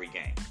 rebounds every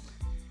game.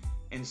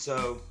 And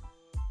so,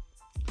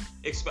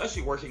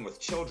 especially working with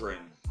children,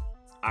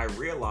 I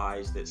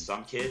realized that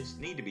some kids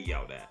need to be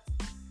yelled at.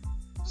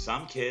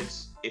 Some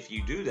kids, if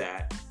you do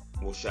that,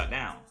 will shut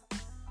down.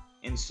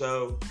 And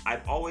so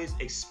I've always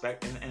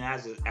expected, and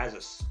as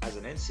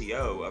an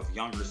NCO of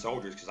younger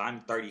soldiers, because I'm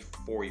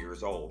 34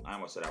 years old. I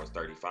almost said I was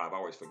 35. I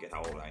always forget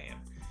how old I am.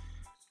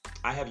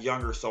 I have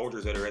younger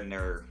soldiers that are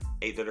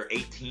that are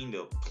 18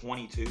 to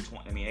 22,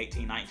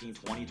 18, 19,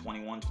 20,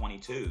 21,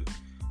 22.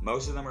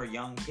 Most of them are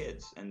young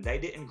kids, and they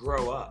didn't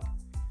grow up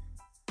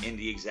in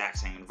the exact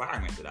same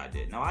environment that I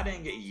did. Now, I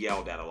didn't get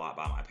yelled at a lot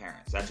by my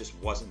parents. That just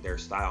wasn't their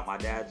style.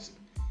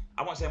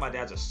 I won't say my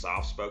dad's a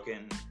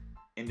soft-spoken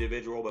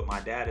individual, but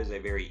my dad is a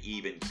very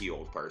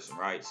even-keeled person,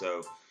 right?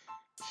 So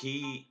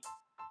it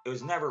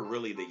was never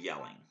really the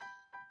yelling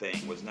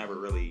thing, was never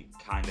really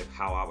kind of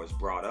how I was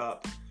brought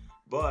up.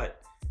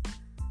 But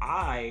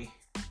I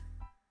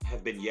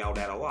have been yelled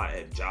at a lot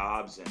at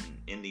jobs and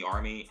in the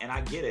Army, and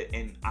I get it.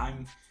 And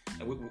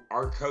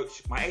our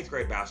coach, my 8th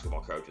grade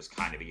basketball coach, was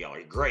kind of a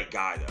yeller. Great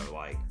guy, though,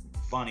 like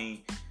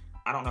funny.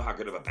 I don't know how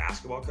good of a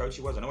basketball coach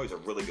he was. I know he's a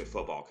really good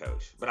football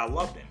coach, but I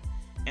loved him.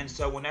 And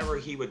so whenever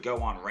he would go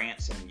on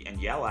rants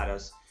and yell at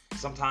us,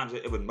 sometimes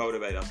it would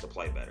motivate us to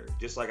play better.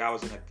 Just like I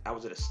was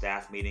at a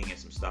staff meeting and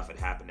some stuff had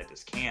happened at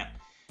this camp,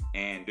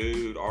 and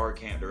dude, our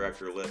camp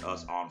director lit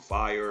us on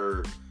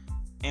fire,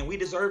 and we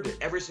deserved it,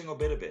 every single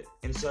bit of it.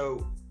 And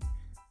so,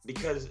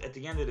 because at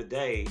the end of the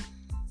day,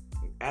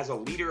 as a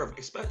leader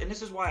and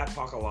this is why I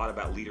talk a lot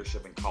about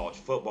leadership in college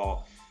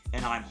football,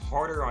 and I'm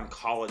harder on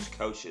college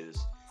coaches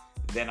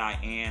than I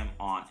am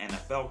on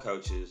NFL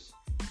coaches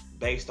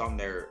based on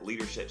their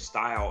leadership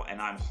style,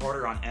 and I'm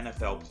harder on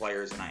NFL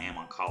players than I am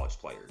on college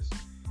players.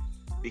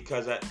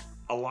 Because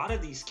a lot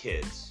of these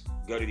kids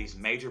go to these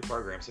major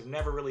programs, have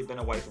never really been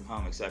away from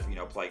home except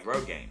for, playing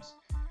road games.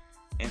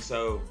 And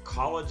so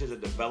college is a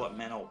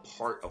developmental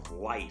part of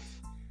life,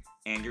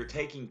 and you're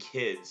taking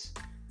kids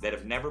that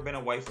have never been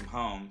away from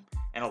home,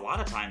 and a lot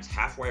of times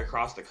halfway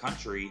across the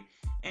country,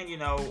 and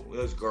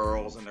there's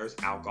girls and there's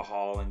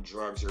alcohol and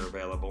drugs are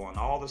available and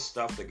all the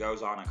stuff that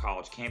goes on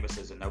college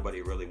campuses that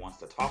nobody really wants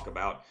to talk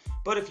about.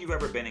 But if you've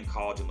ever been in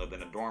college and lived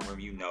in a dorm room,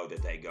 you know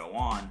that they go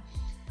on.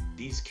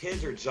 These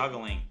kids are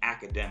juggling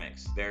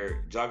academics,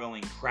 they're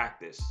juggling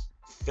practice,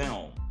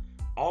 film,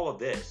 all of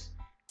this.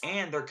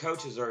 And their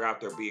coaches are out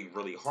there being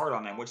really hard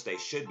on them, which they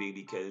should be,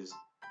 because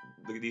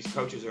these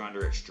coaches are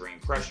under extreme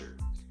pressure.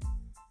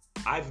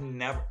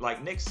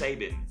 Nick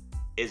Saban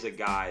is a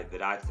guy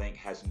that I think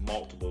has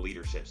multiple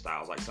leadership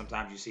styles. Like,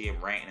 sometimes you see him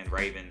ranting and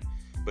raving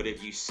But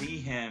if you see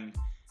him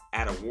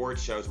at award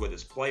shows with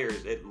his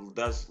players, it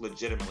does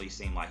legitimately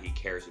seem like he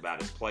cares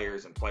about his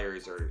players, and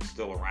players are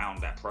still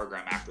around that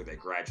program after they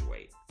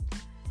graduate.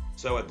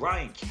 So with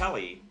Brian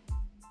Kelly,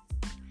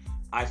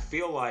 I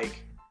feel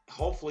like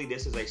hopefully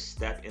this is a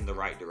step in the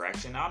right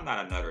direction. Now, I'm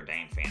not a Notre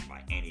Dame fan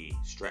by any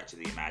stretch of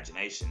the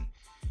imagination,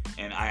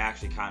 and I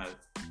actually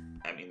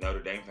Notre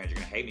Dame fans are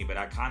going to hate me, but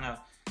I kind of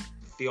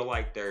feel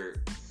like their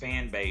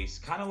fan base,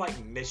 kind of like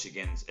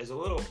Michigan's, is a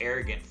little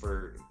arrogant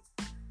for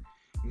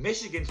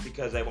Michigan's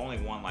because they've only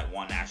won like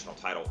one national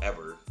title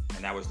ever,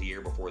 and that was the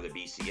year before the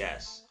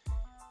BCS.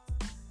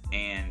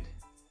 And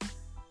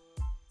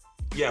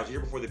yeah, it was the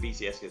year before the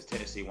BCS because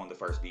Tennessee won the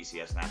first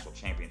BCS national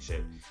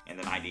championship in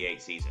the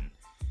 98 season.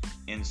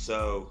 And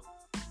so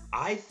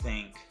I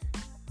think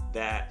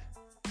that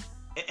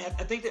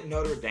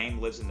Notre Dame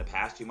lives in the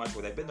past too much,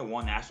 where they've been to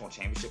one national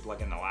championship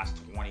like in the last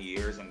 20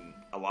 years, and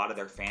a lot of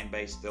their fan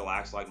base still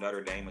acts like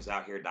Notre Dame is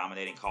out here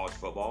dominating college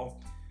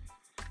football.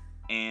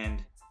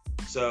 And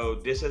so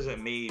this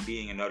isn't me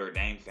being a Notre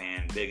Dame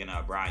fan bigging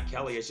up Brian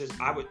Kelly. It's just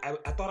I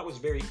thought it was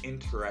very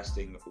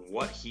interesting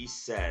what he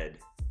said.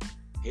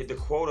 The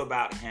quote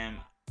about him,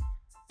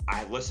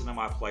 I listen to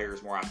my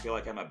players more. I feel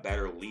like I'm a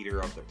better leader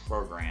of the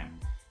program.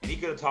 And he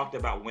could have talked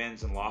about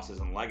wins and losses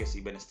and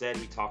legacy, but instead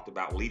he talked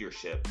about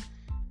leadership.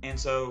 And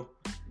so,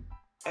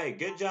 hey,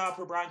 good job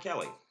for Brian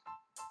Kelly.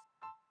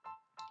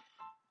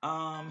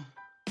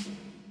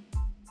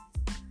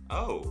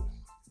 Oh,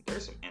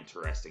 there's some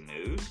interesting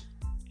news.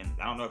 And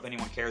I don't know if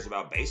anyone cares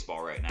about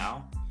baseball right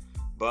now,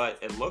 but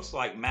it looks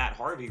like Matt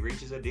Harvey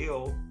reaches a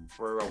deal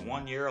for a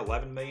 1-year,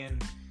 $11 million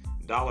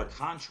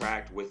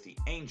contract with the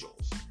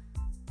Angels.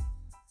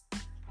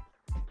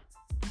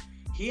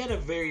 He had a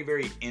very,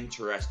 very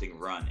interesting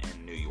run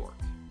in New York.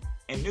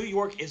 And New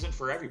York isn't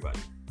for everybody.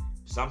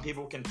 Some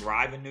people can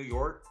thrive in New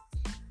York.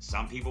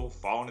 Some people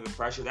fall into the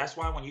pressure. That's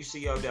why when you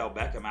see Odell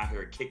Beckham out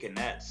here kicking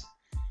nets,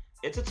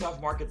 it's a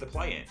tough market to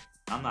play in.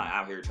 I'm not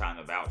out here trying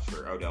to vouch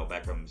for Odell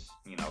Beckham's,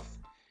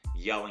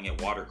 yelling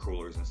at water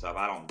coolers and stuff.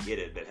 I don't get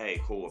it, but hey,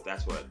 cool if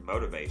that's what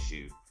motivates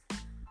you.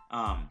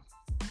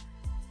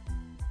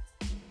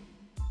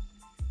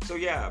 So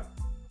yeah,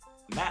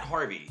 Matt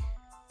Harvey.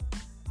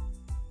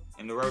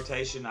 In the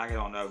rotation, I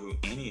don't know who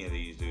any of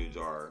these dudes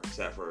are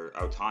except for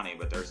Ohtani,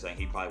 but they're saying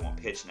he probably won't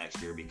pitch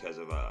next year because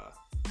of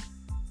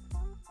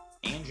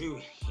Andrew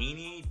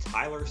Heaney,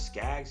 Tyler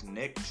Skaggs,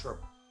 Nick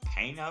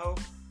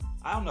Trapano.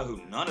 I don't know who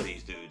none of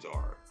these dudes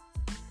are.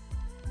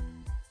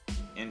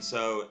 And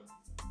so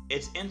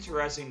it's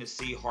interesting to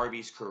see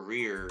Harvey's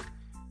career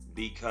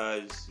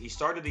because he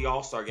started the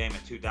All-Star game in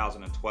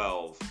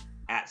 2012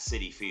 at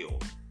Citi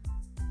Field.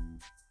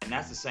 And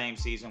that's the same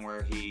season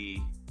where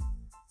he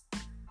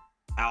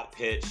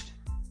outpitched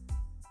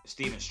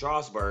Steven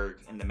Strasburg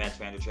in the Mets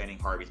fans are training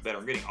Harvey's better.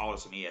 I'm getting all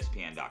this from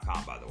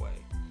ESPN.com, by the way.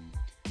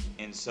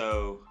 And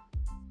so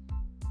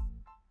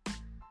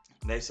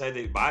they say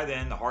that by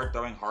then, the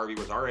hard-throwing Harvey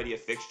was already a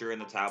fixture in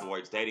the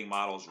tabloids, dating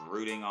models,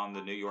 rooting on the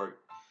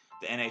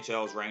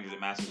NHL's Rangers and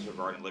Madison Square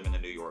Garden, living the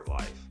New York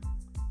life.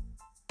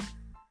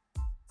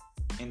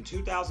 In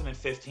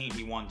 2015,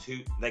 he won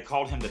they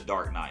called him the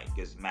Dark Knight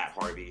because Matt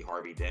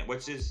Harvey did,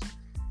 which is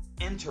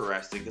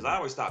interesting because I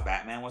always thought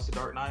Batman was the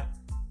Dark Knight.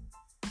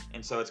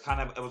 And so it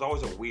was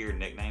always a weird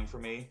nickname for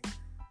me.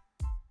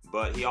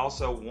 But he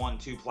also won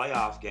 2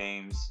 playoff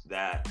games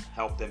that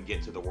helped them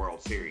get to the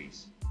World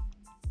Series.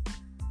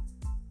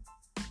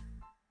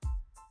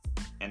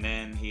 And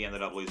then he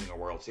ended up losing a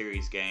World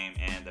Series game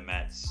and the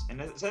Mets.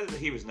 And it said that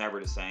he was never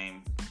the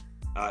same.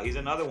 He's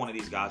another one of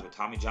these guys with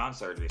Tommy John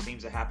surgery. It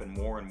seems to happen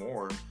more and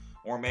more.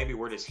 Or maybe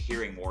we're just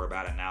hearing more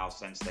about it now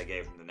since they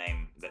gave him the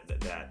name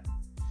that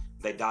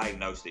they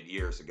diagnosed it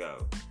years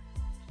ago.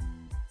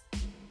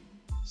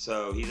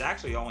 So he's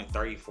actually only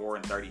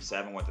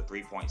 34-37 with a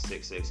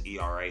 3.66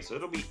 ERA. So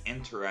it'll be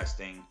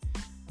interesting.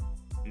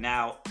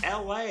 Now,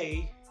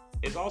 LA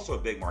is also a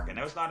big market.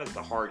 Now, it's not as the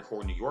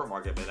hardcore New York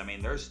market, but I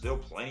mean, there's still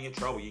plenty of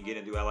trouble you can get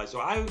into LA. So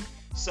I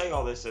say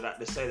all this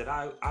to say that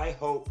I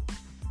hope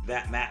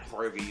that Matt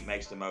Harvey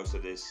makes the most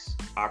of this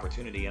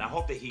opportunity, and I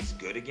hope that he's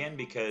good again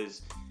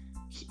because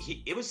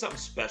it was something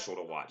special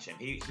to watch him.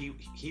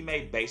 He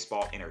made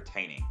baseball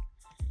entertaining,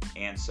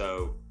 and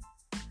so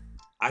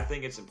I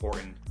think it's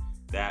important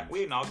that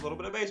we acknowledge a little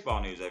bit of baseball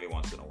news every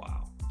once in a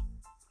while.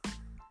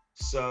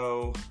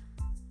 So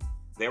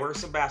there were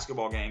some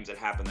basketball games that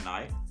happened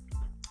tonight,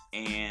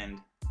 and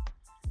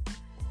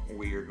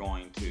we are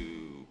going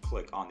to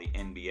click on the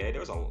NBA.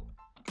 Oh,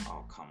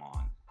 come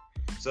on.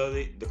 So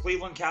the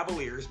Cleveland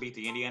Cavaliers beat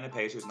the Indiana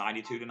Pacers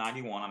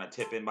 92-91 on a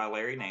tip-in by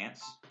Larry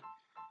Nance.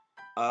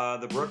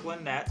 The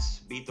Brooklyn Nets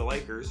beat the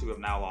Lakers, who have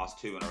now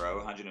lost 2 in a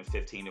row,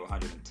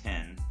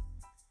 115-110.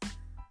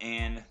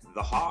 And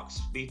the Hawks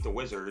beat the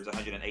Wizards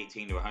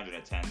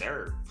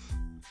 118-110.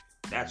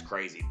 That's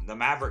crazy. The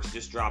Mavericks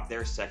just dropped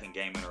their second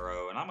game in a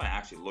row, and I'm going to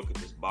actually look at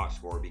this box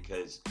score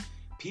because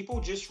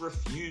people just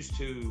refuse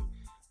to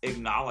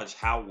acknowledge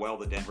how well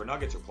the Denver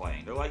Nuggets are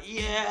playing. They're like,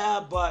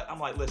 yeah, but I'm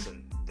like,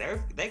 listen,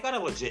 they got a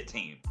legit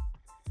team.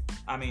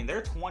 I mean,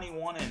 they're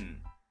 21 and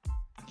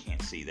I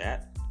can't see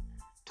that.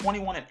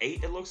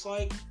 21-8, it looks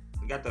like.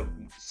 They got the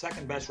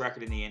second best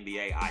record in the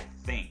NBA, I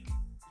think.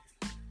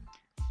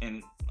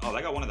 And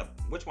they got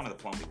which one of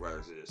the Plumlee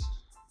brothers is this?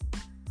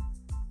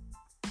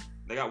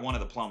 They got one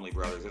of the Plumlee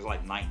brothers. There's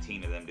like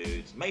 19 of them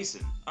dudes.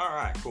 Mason. All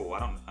right, cool. I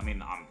don't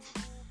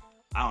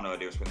know the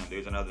difference between them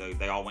dudes. I know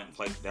they all went and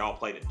played. They all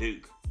played at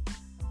Duke.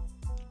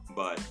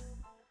 But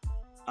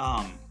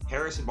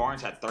Harrison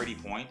Barnes had 30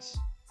 points.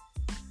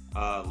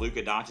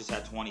 Luka Doncic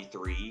had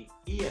 23.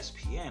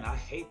 ESPN. I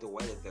hate the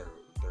way that their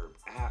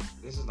app.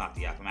 This is not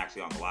the app. I'm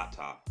actually on the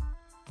laptop.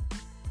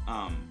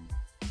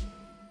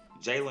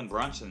 Jalen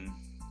Brunson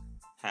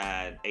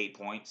had 8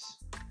 points.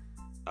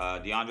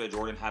 DeAndre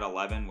Jordan had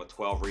 11 with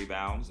 12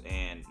 rebounds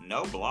and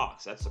no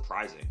blocks. That's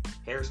surprising.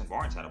 Harrison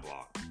Barnes had a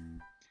block.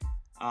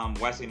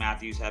 Wesley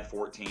Matthews had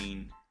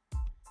 14.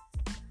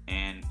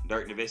 And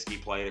Dirk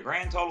Nowitzki played a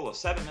grand total of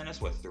 7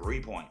 minutes with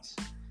 3 points.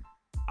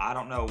 I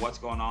don't know what's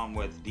going on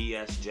with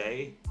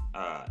DSJ,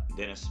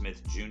 Dennis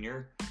Smith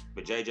Jr.,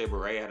 but JJ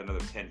Barea had another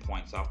 10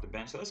 points off the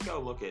bench. So let's go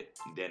look at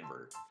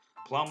Denver.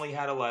 Plumlee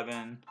had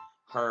 11.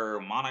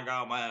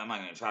 Monagal, I'm not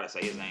going to try to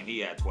say his name. He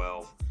had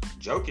 12.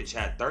 Jokic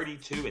had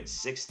 32 and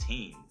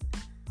 16.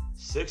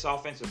 6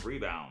 offensive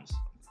rebounds.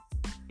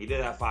 He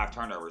did have 5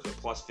 turnovers at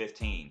plus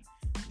 15.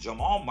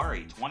 Jamal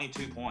Murray,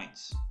 22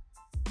 points.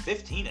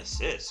 15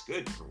 assists.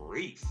 Good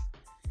grief.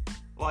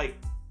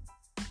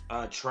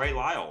 Trey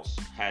Lyles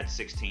had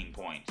 16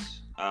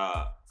 points.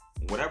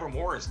 Whatever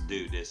Morris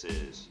dude this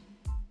is.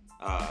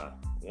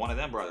 One of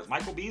them brothers.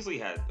 Michael Beasley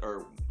had,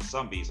 or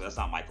some Beasley. That's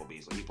not Michael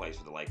Beasley. He plays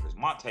for the Lakers.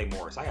 Monte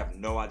Morris. I have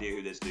no idea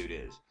who this dude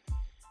is.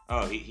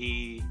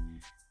 He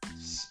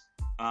is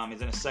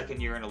in his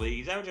second year in the league.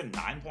 He's averaging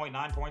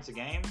 9.9 points a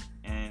game.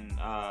 And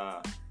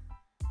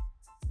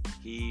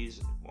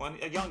he's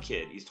a young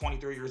kid. He's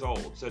 23 years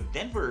old. So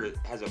Denver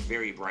has a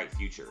very bright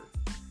future.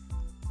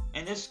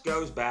 And this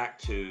goes back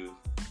to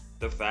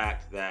the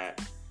fact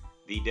that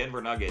the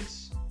Denver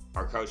Nuggets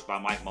are coached by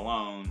Mike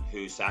Malone,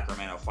 who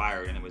Sacramento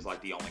fired, and it was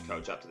like the only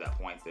coach up to that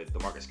point that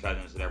DeMarcus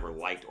Cousins had ever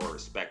liked or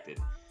respected.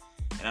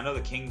 And I know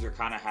the Kings are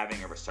kind of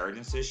having a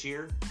resurgence this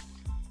year.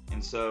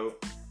 And so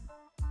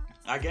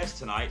I guess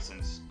tonight,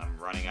 since I'm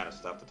running out of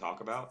stuff to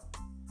talk about,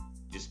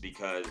 just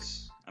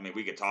because,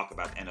 we could talk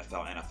about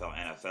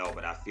NFL,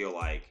 but I feel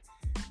like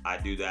I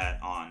do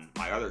that on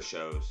my other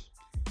shows.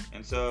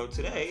 And so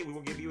today we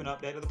will give you an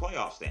update of the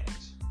playoff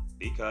standings,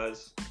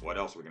 because what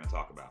else are we going to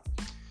talk about?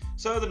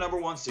 So the number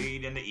 1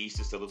 seed in the East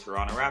is still the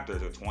Toronto Raptors.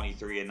 They're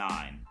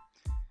 23-9,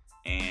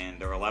 and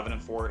they're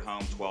 11-4 at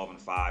home,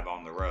 12-5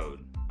 on the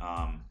road.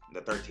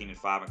 They're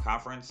 13-5 in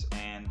conference,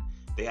 and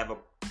they have a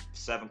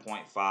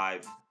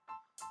 7.5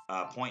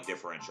 point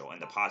differential in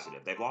the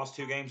positive. They've lost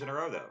 2 games in a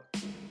row though.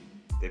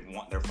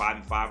 They're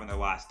 5-5 in their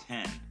last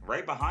 10.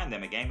 Right behind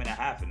them, a game and a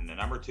half in the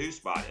number 2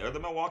 spot are the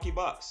Milwaukee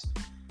Bucks,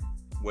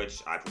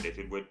 which I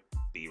predicted would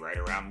be right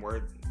around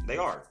where they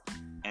are.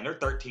 And they're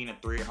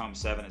 13-3 at home,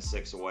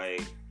 7-6 away,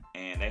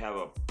 and they have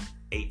a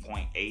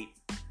 8.8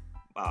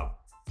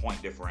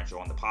 point differential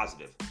on the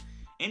positive.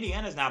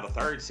 Indiana's now the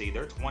 3rd seed.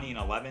 They're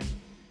 20-11.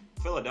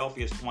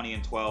 Philadelphia's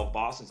 20-12.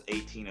 Boston's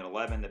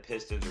 18-11. The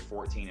Pistons are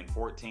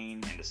 14-14.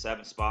 And the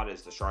 7th spot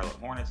is the Charlotte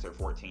Hornets. They're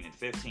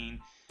 14-15.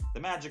 The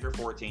Magic are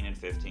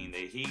 14-15.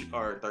 The Heat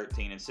are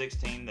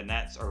 13-16. The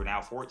Nets are now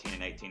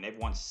 14-18. They've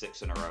won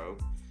 6 in a row.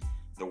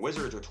 The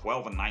Wizards are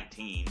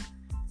 12-19.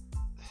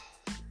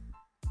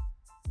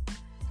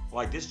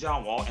 This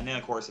John Wall, and then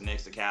of course the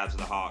Knicks, the Cavs,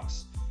 the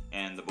Hawks,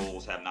 and the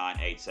Bulls have 9,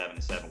 8, 7,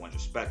 and 7 wins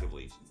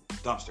respectively.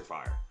 Dumpster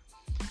fire.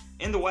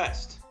 In the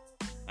West,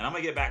 and I'm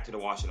gonna get back to the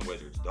Washington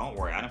Wizards. Don't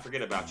worry, I didn't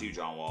forget about you,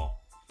 John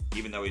Wall,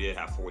 even though he did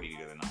have 40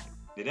 the other night.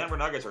 The Denver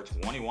Nuggets are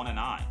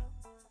 21-9.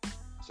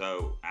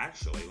 So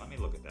actually, let me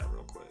look at that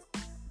real quick.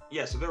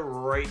 Yeah, so they're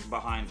right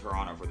behind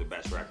Toronto for the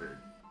best record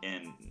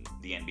in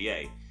the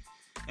NBA.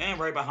 And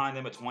right behind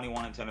them at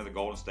 21-10 are the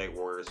Golden State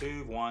Warriors,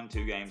 who've won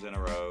 2 games in a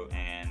row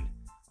and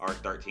are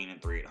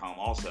 13-3 at home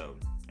also.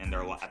 And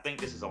I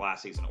think this is the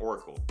last season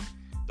Oracle.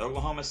 The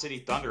Oklahoma City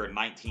Thunder are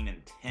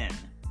 19-10.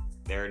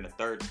 They're in the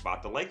 3rd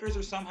spot. The Lakers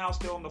are somehow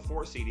still in the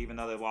 4th seed, even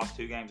though they've lost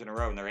 2 games in a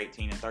row, and they're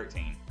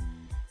 18-13.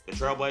 The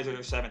Trailblazers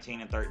are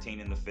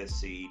 17-13 in the 5th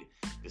seed.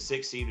 The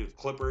 6th seed with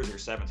Clippers are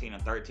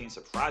 17-13,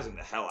 surprising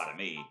the hell out of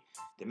me.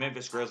 The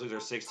Memphis Grizzlies are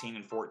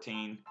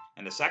 16-14,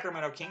 and the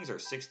Sacramento Kings are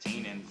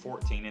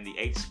 16-14 in the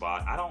 8th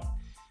spot.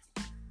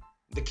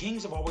 The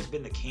Kings have always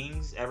been the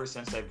Kings ever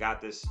since they've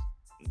got this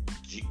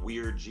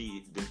weird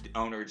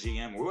owner,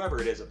 GM,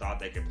 whoever it is that thought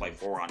they could play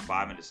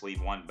 4-on-5 and just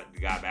leave one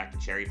guy back to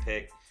cherry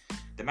pick.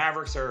 The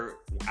Mavericks are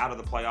out of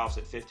the playoffs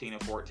at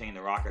 15-14.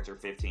 The Rockets are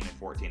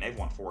 15-14. They've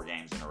won 4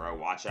 games in a row.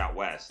 Watch out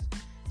west.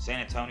 San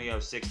Antonio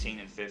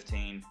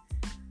 16-15.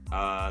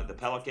 The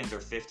Pelicans are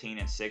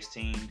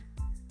 15-16.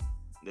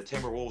 The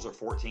Timberwolves are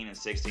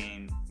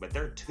 14-16, but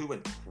they're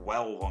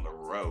 2-12 on the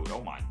road.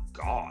 Oh my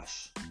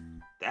gosh,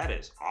 that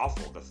is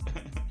awful.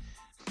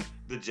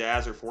 The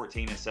Jazz are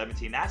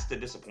 14-17. That's the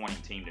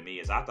disappointing team to me.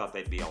 Is I thought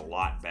they'd be a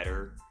lot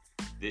better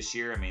this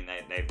year.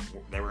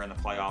 They were in the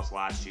playoffs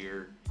last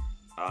year.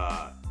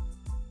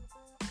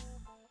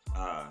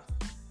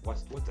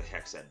 what the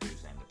heck's that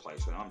dude's name that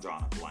plays for them? I'm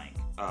drawing a blank.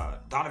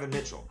 Donovan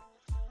Mitchell.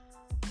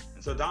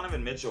 And so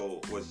Donovan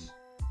Mitchell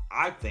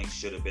I think,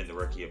 should have been the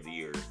Rookie of the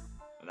Year,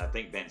 and I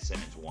think Ben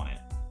Simmons won it.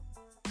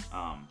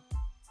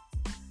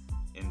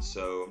 And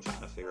so I'm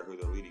trying to figure out who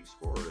the leading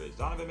scorer is.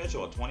 Donovan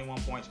Mitchell at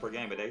 21 points per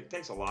game, but he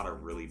takes a lot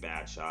of really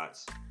bad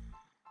shots.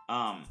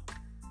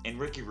 And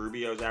Ricky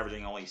Rubio's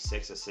averaging only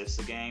 6 assists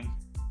a game,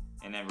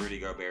 and then Rudy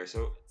Gobert.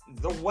 So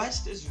the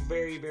West is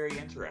very, very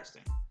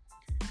interesting.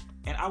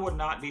 And I would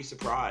not be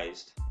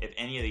surprised if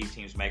any of these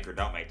teams make or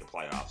don't make the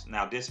playoffs.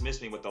 Now,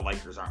 dismiss me with the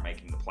Lakers aren't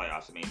making the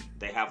playoffs. I mean,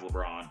 they have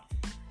LeBron.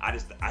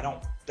 I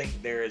don't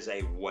think there is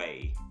a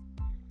way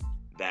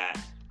that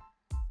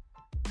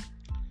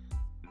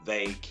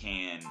they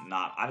can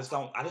not. I just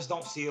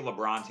don't see a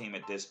LeBron team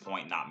at this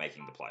point not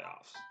making the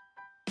playoffs.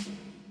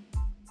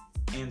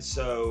 And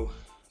so,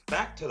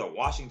 back to the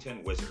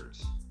Washington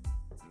Wizards.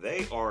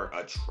 They are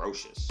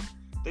atrocious.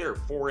 They are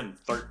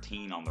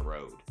 4-13 on the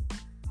road.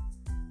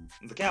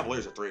 The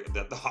Cavaliers are 3.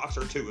 The Hawks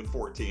are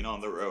 2-14 on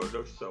the road.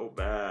 They're so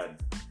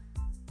bad.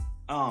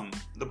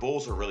 The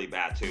Bulls are really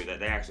bad too.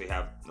 That they actually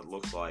have. It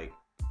looks like.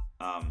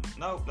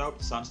 Nope. The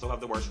Suns still have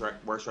the worst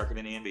record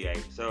in the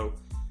NBA. So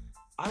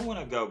I want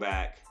to go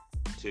back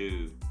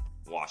to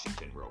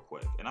Washington real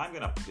quick, and I'm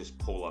gonna just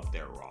pull up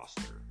their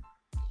roster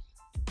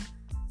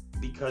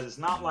because it's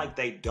not like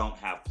they don't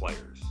have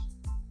players.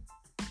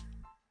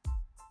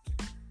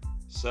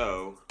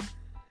 So,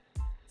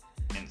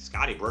 and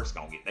Scotty Brooks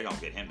they're gonna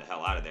get him the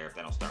hell out of there if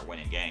they don't start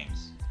winning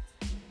games.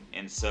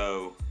 And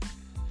so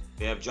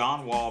they have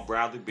John Wall,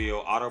 Bradley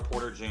Beal, Otto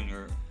Porter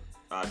Jr.,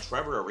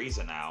 Trevor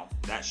Ariza now.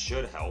 That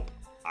should help,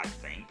 I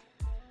think.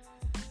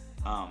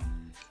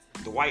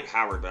 Dwight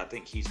Howard, but I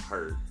think he's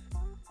hurt.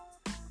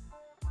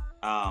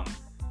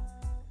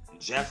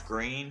 Jeff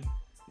Green,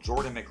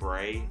 Jordan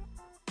McRae.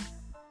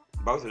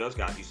 Both of those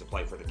guys used to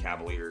play for the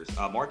Cavaliers.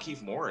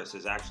 Markieff Morris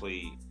is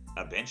actually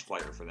a bench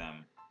player for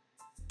them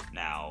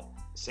now.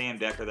 Sam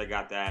Decker, they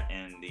got that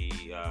in the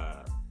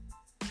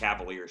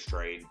Cavaliers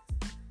trade.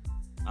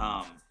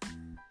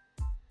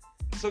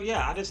 So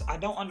yeah, I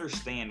don't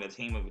understand a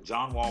team of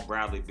John Wall,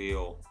 Bradley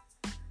Beal,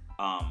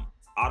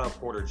 Otto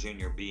Porter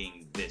Jr.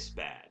 being this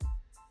bad.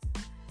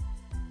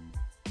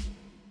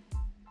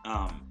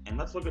 And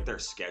let's look at their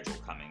schedule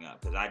coming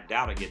up, because I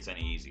doubt it gets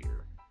any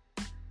easier.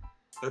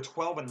 They're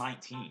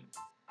 12-19.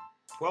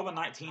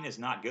 12-19 is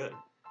not good.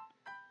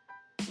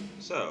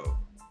 So,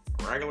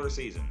 regular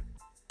season.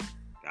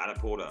 Got it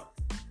pulled up.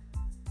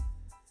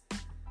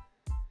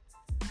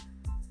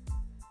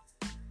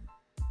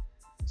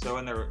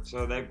 So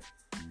they've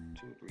 2,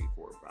 3,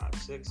 4,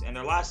 5, 6. In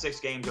their last 6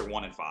 games, they're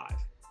 1-5.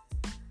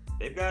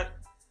 They've got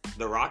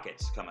the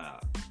Rockets coming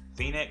up.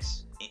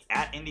 Phoenix,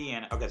 at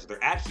Indiana. Okay, so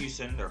they're at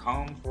Houston. They're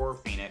home for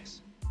Phoenix.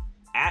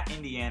 At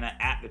Indiana,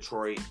 at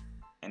Detroit.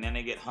 And then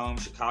they get home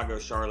Chicago,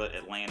 Charlotte,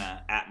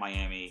 Atlanta, at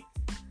Miami,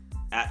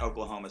 at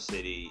Oklahoma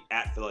City,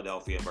 at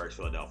Philadelphia, versus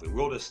Philadelphia.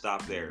 We'll just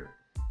stop there.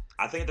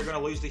 I think they're going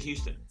to lose to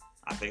Houston.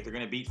 I think they're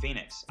going to beat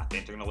Phoenix. I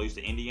think they're going to lose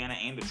to Indiana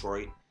and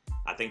Detroit.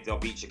 I think they'll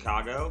beat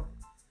Chicago.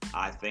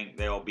 I think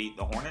they'll beat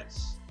the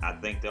Hornets. I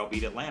think they'll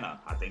beat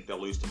Atlanta. I think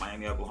they'll lose to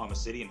Miami, Oklahoma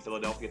City, and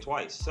Philadelphia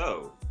twice.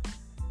 So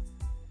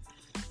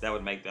that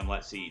would make them,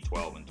 let's see,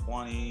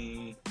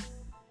 12-20,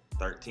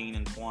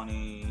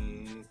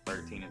 13-20,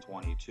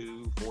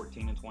 13-22,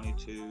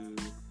 14-22,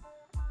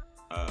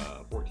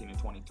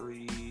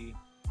 14-23,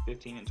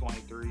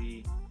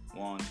 15-23,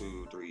 1,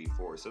 2, 3,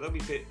 4. So they'll be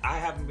fit. I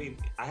have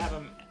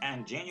them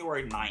on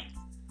January 9th.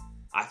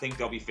 I think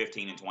they'll be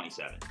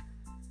 15-27.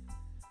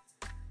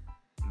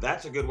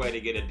 That's a good way to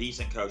get a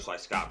decent coach like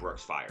Scott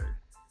Brooks fired.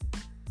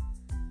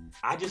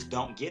 I just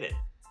don't get it.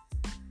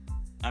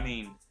 I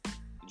mean,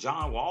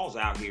 John Wall's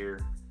out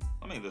here.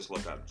 Let me just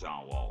look up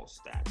John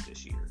Wall's stats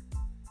this year.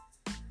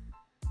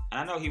 And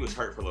I know he was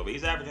hurt for a little bit.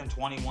 He's averaging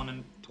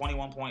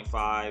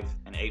 21.5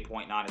 and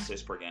 8.9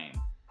 assists per game.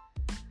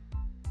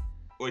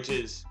 Which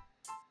is,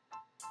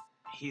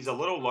 he's a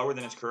little lower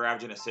than his career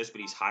average in assists, but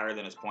he's higher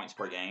than his points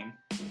per game.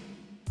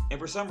 And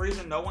for some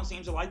reason, no one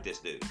seems to like this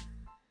dude.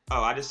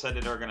 Oh, I just said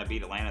that they're going to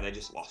beat Atlanta. They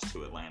just lost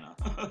to Atlanta.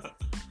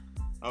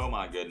 Oh,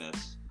 my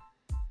goodness.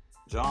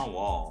 John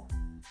Wall.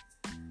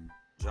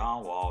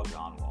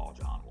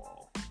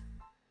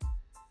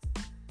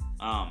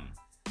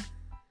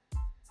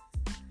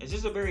 It's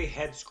just a very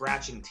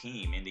head-scratching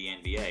team in the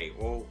NBA.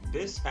 Well,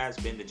 this has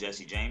been the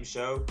Jesse James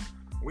Show.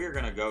 We're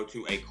going to go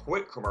to a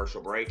quick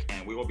commercial break,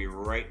 and we will be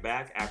right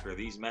back after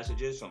these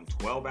messages from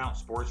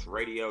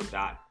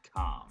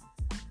 12OunceSportsRadio.com.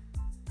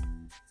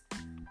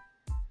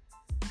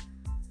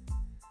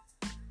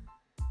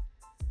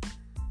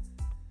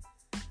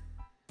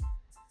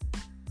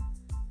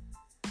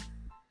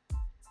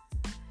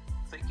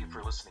 Thank you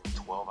for listening to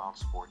 12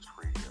 Ounce Sports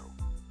Radio.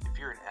 If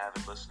you're an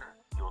avid listener,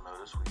 you'll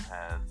notice we've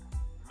had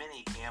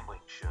many gambling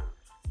shows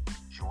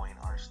join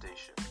our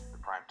station. The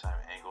Primetime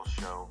Angle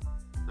Show,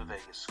 the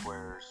Vegas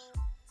Squares,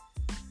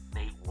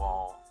 Nate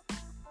Wall,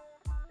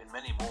 and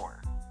many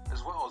more,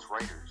 as well as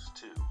writers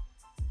too.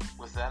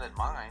 With that in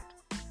mind,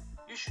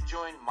 you should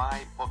join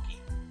MyBookie,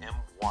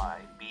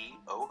 MyBookie,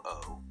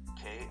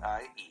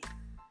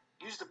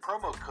 Use the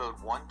promo code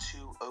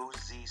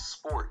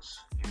 12OZSports.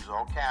 Use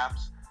all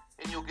caps,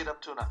 and you'll get up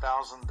to an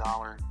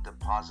 $1,000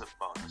 deposit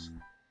bonus,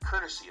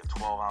 courtesy of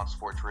 12 Ounce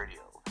Sports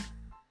Radio.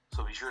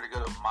 So be sure to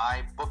go to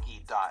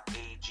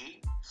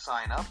mybookie.ag,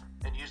 sign up,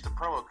 and use the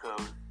promo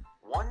code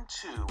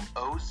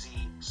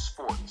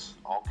 12OZSports,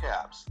 all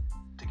caps,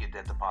 to get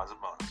that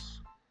deposit bonus.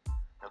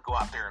 Now go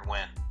out there and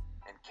win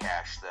and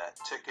cash that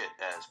ticket,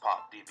 as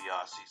Pop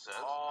DiBiase says.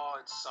 Oh,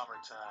 it's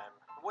summertime.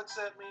 What's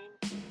that mean?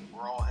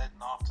 We're all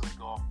heading off to the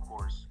golf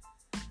course.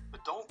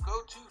 But don't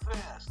go too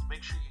fast.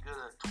 Make sure you go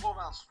to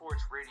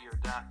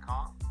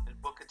 12OunceSportsRadio.com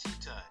and book a tee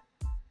time.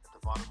 At the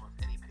bottom of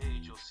any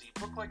page, you'll see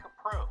Book Like a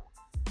Pro.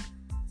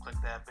 Click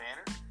that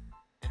banner,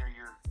 enter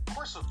your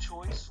course of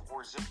choice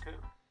or zip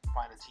code,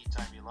 find a tee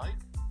time you like.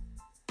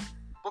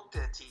 Book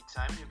that tee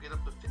time and you'll get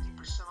up to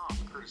 50% off,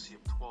 courtesy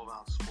of 12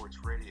 Ounce Sports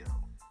Radio.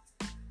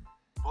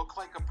 Book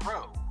like a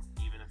pro,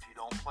 even if you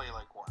don't play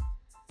like one.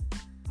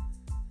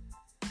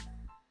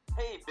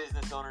 Hey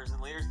business owners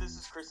and leaders, this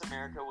is Chris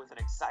America with an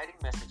exciting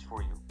message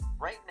for you.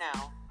 Right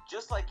now,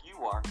 just like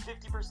you are,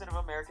 50% of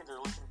Americans are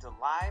listening to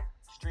live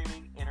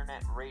streaming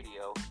internet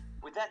radio,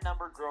 with that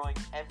number growing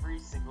every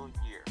single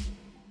year.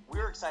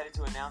 We're excited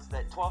to announce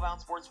that 12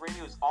 Ounce Sports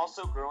Radio is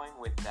also growing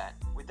with that.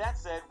 With that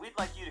said, we'd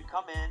like you to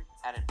come in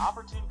at an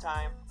opportune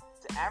time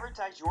to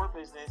advertise your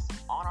business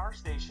on our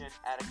station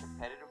at a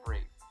competitive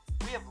rate.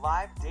 We have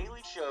live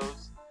daily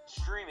shows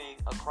streaming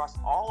across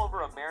all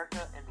over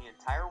America and the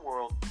entire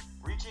world,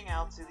 reaching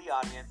out to the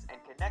audience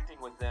and connecting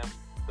with them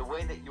the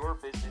way that your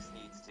business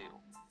needs to.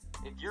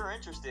 If you're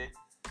interested,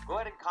 go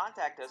ahead and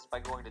contact us by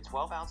going to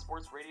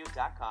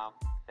 12OunceSportsRadio.com.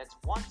 That's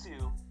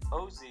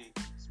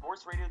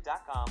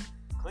 12OZSportsRadio.com.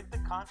 Click the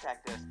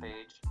Contact Us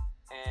page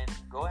and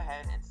go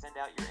ahead and send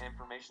out your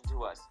information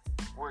to us.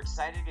 We're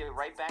excited to get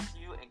right back to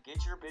you and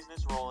get your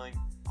business rolling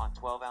on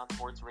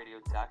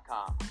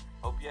 12OunceSportsRadio.com.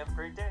 Hope you have a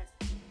great day.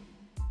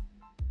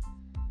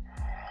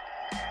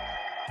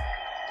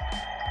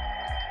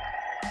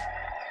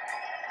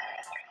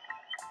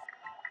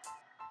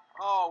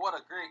 Oh, what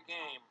a great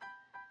game.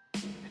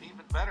 And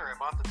even better, I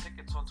bought the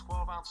tickets on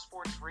 12 Ounce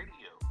Sports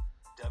Radio.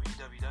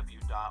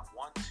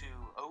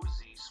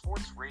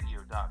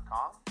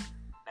 www.12OZSportsRadio.com.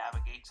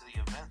 Navigate to the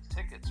event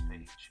tickets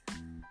page,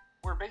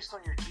 where based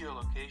on your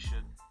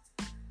geolocation,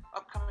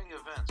 upcoming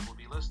events will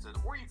be listed,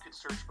 or you can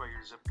search by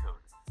your zip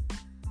code.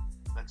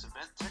 That's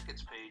event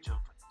tickets page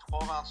of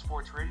 12 Ounce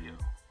Sports Radio,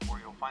 where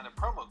you'll find a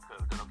promo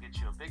code that'll get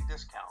you a big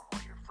discount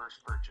on your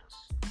first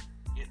purchase.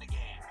 Get in the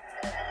game.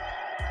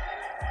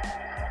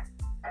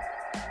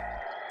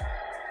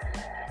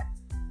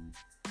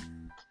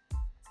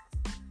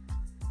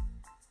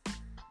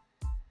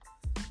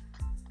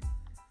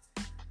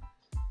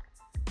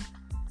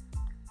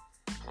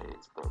 Hey,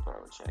 it's Bill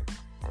Belichick,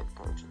 head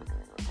coach of the New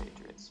England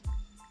Patriots.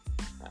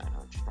 I know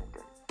what you're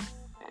thinking.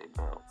 Hey,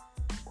 Bill,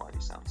 why do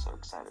you sound so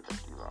excited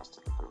after you lost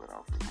to the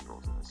Philadelphia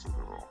Eagles in the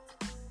Super Bowl?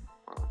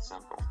 Well, it's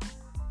simple.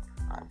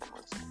 I've been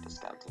listening to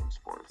Scout Team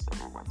Sports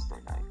every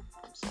Wednesday night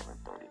from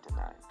 7:30 to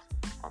 9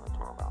 on the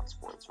 12 Ounce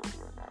Sports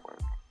Radio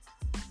Network.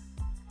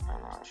 I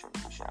know I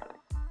shouldn't be shouting,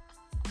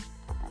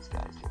 but these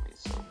guys get me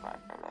so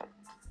fired up.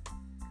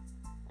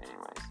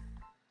 Anyways,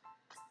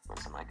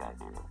 listen like I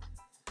do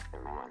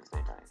every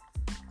Wednesday night,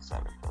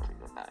 7:30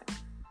 to 9,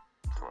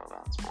 12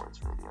 Ounce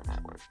Sports Radio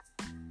Network.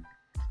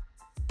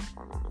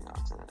 We're moving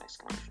on to the next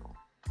commercial.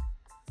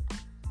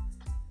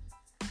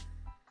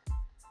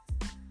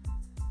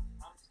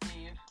 I'm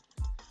Steve.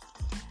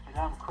 And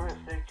I'm Chris,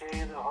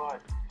 a.k.a. The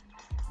Hood.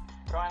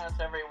 Join us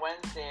every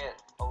Wednesday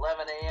at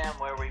 11 a.m.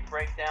 where we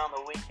break down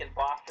the week in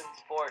Boston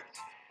sports.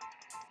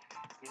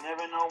 You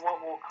never know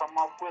what we'll come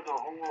up with or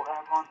who we'll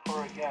have on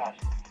for a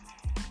guest.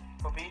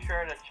 So be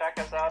sure to check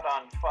us out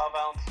on 12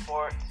 Ounce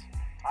Sports,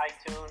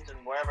 iTunes,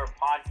 and wherever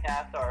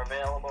podcasts are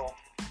available.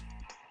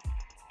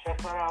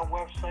 Check out our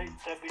website,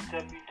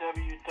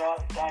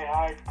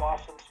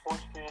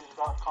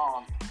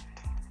 www.diehardbostonsportsfans.com.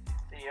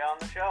 See you on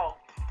the show.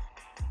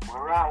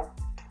 We're out.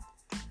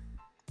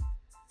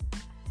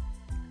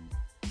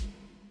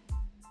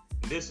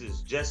 This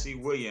is Jesse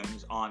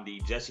Williams on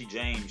the Jesse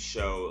James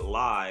Show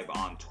live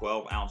on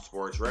 12 Ounce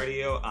Sports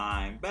Radio.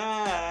 I'm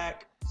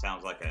back.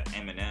 Sounds like an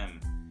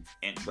Eminem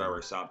intro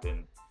or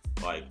something.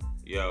 Like,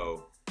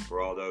 yo,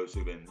 for all those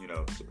who've been,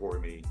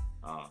 supporting me,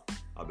 I'm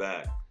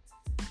back.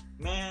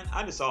 Man,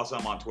 I just saw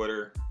something on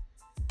Twitter,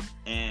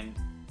 and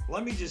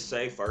let me just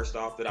say first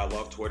off that I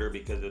love Twitter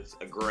because it's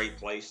a great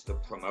place to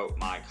promote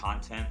my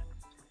content,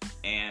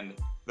 and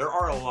there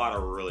are a lot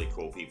of really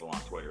cool people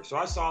on Twitter. So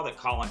I saw that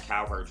Colin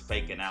Cowherd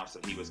fake announced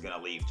that he was going to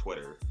leave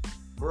Twitter.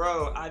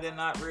 Bro, I did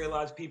not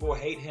realize people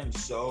hate him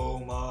so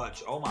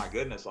much. Oh my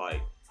goodness,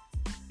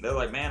 they're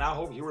like, man, I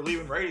hope you were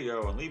leaving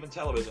radio and leaving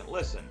television.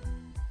 Listen,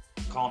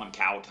 calling him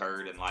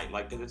Cowherd and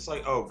cause it's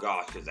like, oh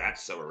gosh, because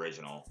that's so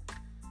original.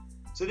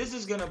 So this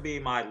is going to be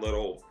my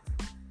little,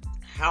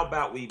 how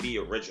about we be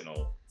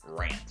original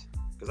rant.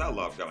 Because I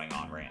love going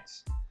on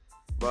rants.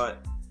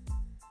 But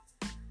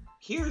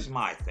here's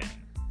my thing.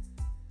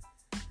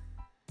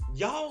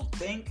 Y'all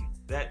think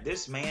that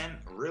this man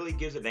really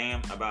gives a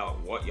damn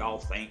about what y'all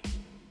think.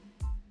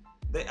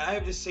 I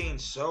have just seen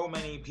so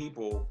many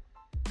people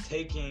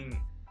taking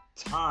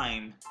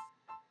time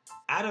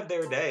out of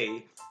their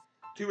day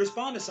to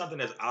respond to something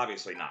that's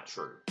obviously not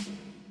true.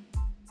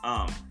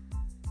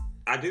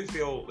 I do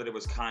feel that it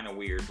was kind of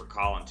weird for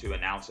Colin to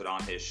announce it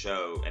on his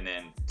show and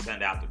then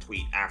send out the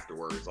tweet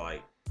afterwards,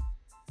 like.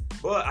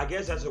 But I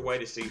guess that's a way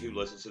to see who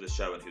listens to the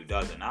show and who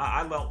doesn't.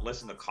 I don't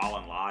listen to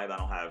Colin live. I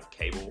don't have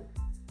cable.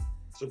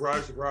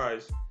 Surprise,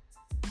 surprise.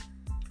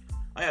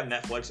 I have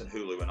Netflix and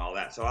Hulu and all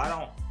that, so I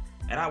don't.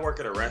 And I work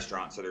at a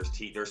restaurant, so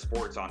there's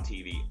sports on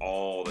TV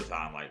all the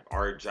time. Like,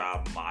 our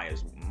job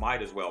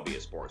might as well be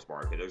a sports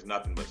bar, because there's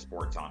nothing but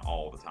sports on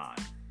all the time.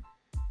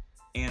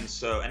 And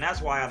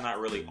that's why I'm not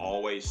really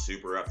always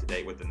super up to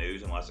date with the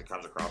news unless it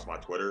comes across my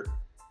Twitter.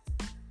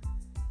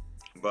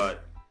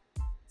 But,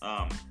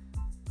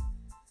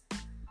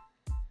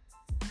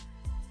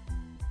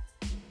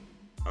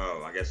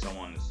 I guess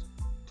someone's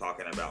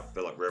talking about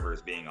Phillip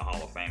Rivers being a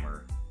Hall of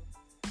Famer.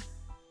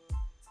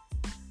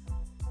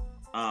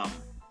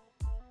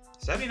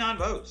 79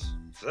 votes.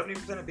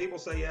 70% of people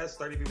say yes,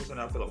 30 people say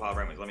no. Phillip Hall of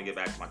Famer. Let me get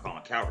back to my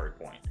Colin Cowherd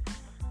point.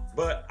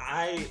 But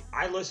I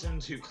listen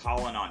to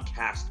Colin on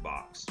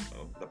Castbox,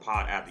 the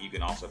pod app that you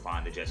can also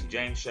find the Jesse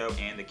James Show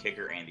and the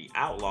Kicker and the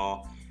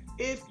Outlaw,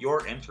 if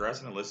you're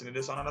interested in listening to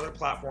this on another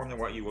platform than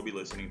what you will be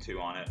listening to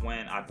on it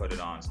when I put it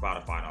on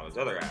Spotify and all those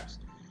other apps.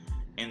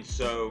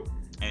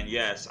 And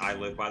yes, I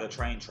live by the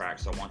train track,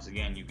 so once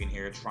again, you can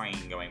hear a train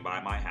going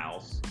by my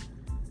house.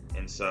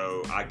 And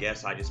so I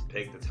guess I just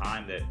picked the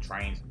time that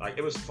trains, like,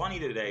 it was funny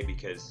today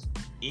because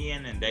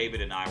Ian and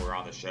David and I were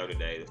on the show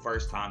today. The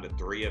first time the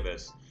three of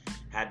us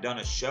had done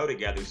a show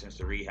together since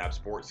the Rehab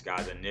Sports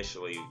guys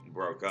initially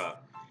broke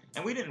up.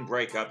 And we didn't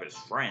break up as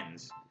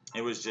friends.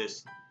 It was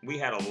just, we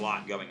had a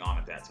lot going on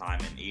at that time,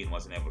 and Ian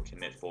wasn't able to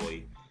commit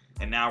fully.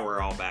 And now we're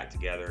all back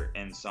together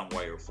in some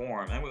way or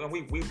form. And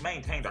we've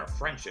maintained our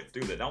friendship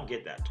through that. Don't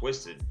get that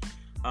twisted.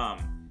 I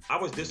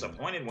was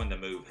disappointed when the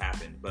move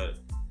happened, but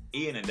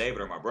Ian and David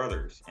are my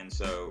brothers. And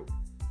so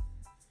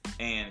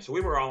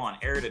we were all on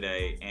air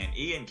today, and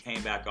Ian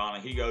came back on,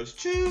 and he goes,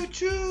 choo,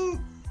 choo.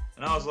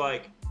 And I was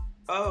like,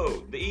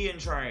 oh, the Ian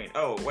train.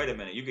 Oh, wait a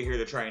minute. You could hear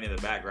the train in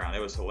the background.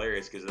 It was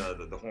hilarious because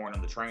the horn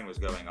of the train was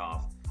going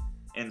off.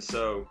 And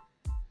so,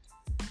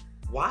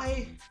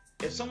 why,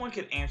 if someone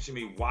could answer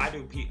me, why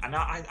do people,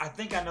 now I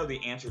think I know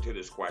the answer to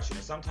this question.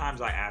 And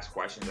sometimes I ask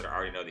questions that I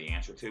already know the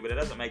answer to, but it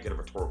doesn't make it a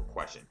rhetorical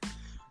question.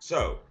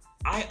 So,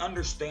 I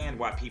understand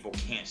why people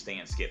can't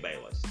stand Skip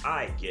Bayless.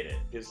 I get it.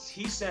 Because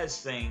he says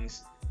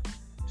things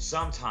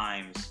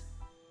sometimes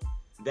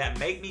that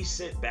make me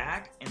sit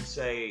back and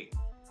say,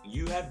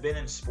 you have been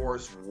in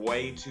sports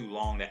way too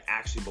long to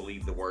actually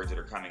believe the words that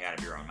are coming out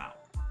of your own mouth.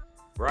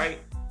 Right?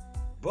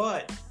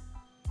 But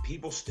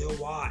people still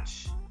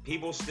watch.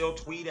 People still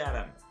tweet at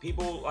him.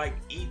 People,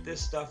 eat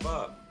this stuff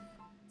up.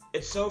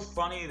 It's so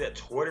funny that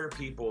Twitter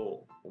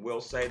people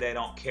will say they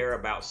don't care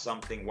about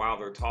something while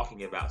they're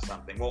talking about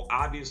something. Well,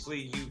 obviously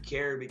you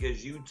care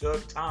because you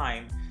took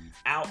time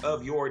out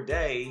of your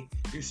day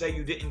to say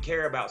you didn't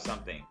care about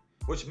something.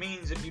 Which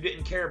means if you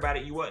didn't care about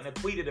it, you wouldn't have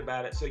tweeted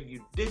about it, so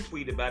you did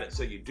tweet about it,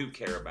 so you do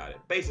care about it.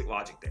 Basic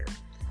logic there.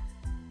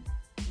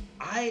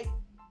 I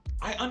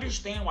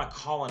understand why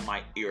Colin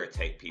might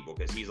irritate people,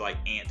 because he's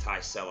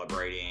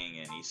anti-celebrating,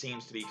 and he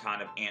seems to be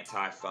kind of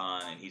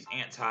anti-fun, and he's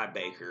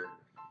anti-Baker.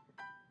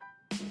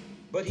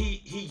 But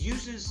he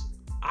uses,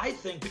 I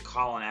think that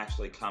Colin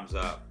actually comes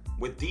up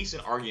with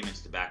decent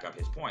arguments to back up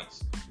his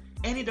points.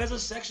 And he does a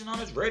section on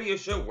his radio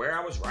show where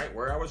I was right,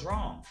 where I was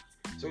wrong.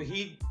 So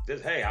he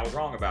says, hey, I was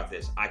wrong about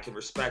this. I can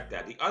respect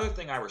that. The other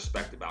thing I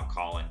respect about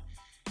Colin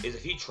is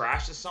if he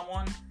trashes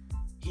someone,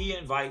 he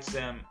invites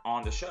them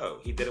on the show.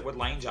 He did it with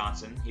Lane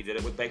Johnson. He did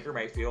it with Baker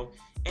Mayfield.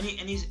 And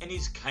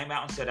he's came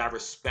out and said, I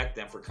respect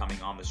them for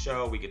coming on the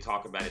show. We could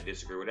talk about it,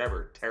 disagree,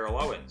 whatever. Terrell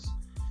Owens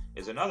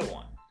is another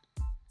one.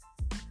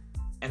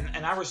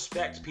 And I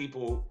respect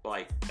people,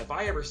 if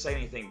I ever say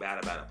anything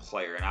bad about a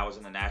player and I was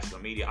in the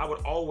national media, I would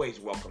always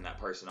welcome that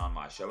person on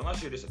my show,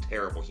 unless you're just a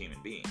terrible human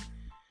being.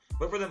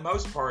 But for the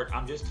most part,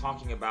 I'm just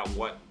talking about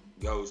what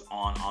goes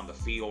on the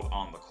field,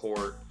 on the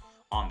court,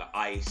 on the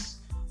ice,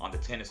 on the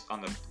tennis,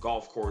 on the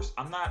golf course.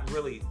 I'm not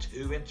really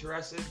too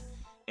interested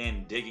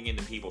in digging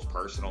into people's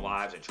personal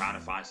lives and trying to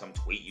find some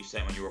tweet you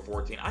sent when you were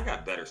 14. I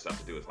got better stuff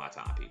to do with my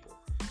time, people.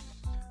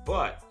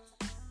 But,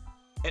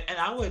 and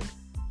I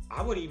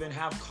would even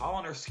have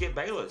Colin or Skip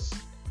Bayless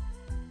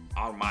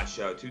on my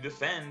show to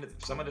defend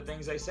some of the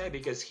things they say,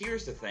 because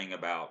here's the thing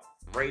about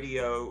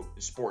radio,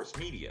 sports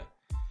media.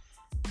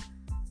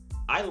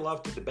 I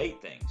love to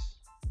debate things.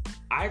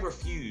 I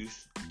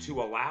refuse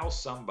to allow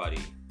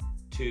somebody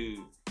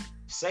to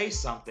say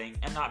something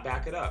and not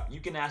back it up.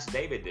 You can ask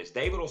David this.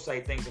 David will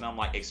say things and I'm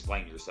like,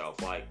 explain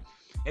yourself. And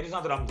it's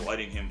not that I'm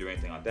letting him do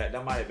anything like that.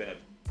 That might have been a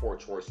poor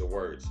choice of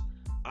words.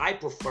 I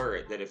prefer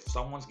it that if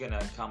someone's going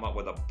to come up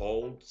with a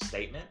bold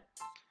statement,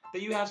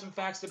 that you have some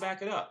facts to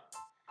back it up.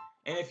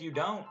 And if you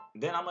don't,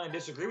 then I'm going to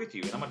disagree with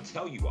you and I'm going to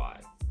tell you why.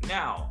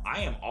 Now,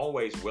 I am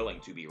always willing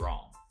to be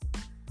wrong.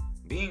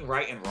 being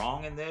right and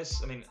wrong in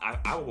this, I mean,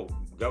 I will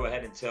go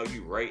ahead and tell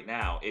you right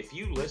now, if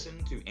you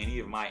listen to any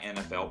of my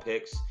NFL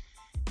picks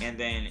and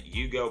then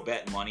you go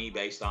bet money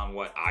based on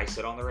what I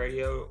said on the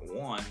radio,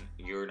 one,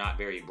 you're not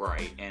very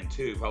bright, and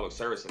two, public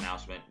service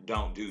announcement,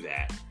 don't do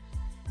that.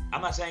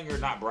 I'm not saying you're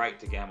not bright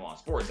to gamble on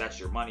sports. That's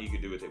your money. You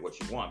can do with it what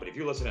you want. But if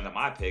you're listening to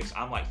my picks,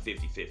 I'm like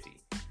 50-50.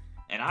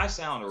 And I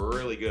sound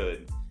really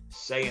good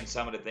saying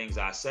some of the things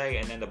I say,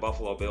 and then the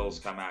Buffalo Bills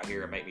come out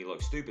here and make me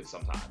look stupid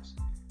sometimes.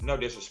 No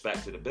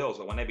disrespect to the Bills,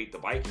 but when they beat the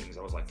Vikings,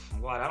 I was like,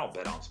 I'm glad I don't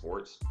bet on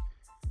sports.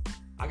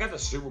 I got the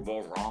Super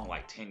Bowl wrong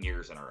like 10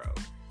 years in a row.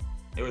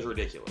 It was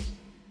ridiculous.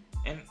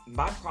 And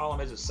my problem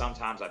is that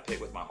sometimes I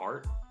pick with my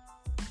heart.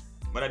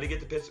 But I did get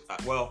the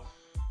Pittsburgh. Well,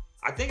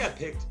 I think I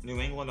picked New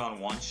England on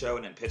one show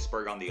and then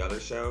Pittsburgh on the other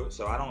show.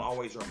 So I don't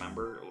always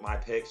remember my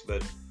picks.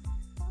 But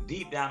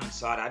deep down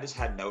inside, I just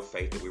had no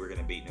faith that we were going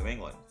to beat New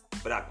England.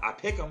 But I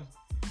pick them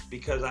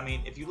because, I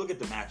mean, if you look at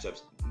the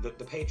matchups,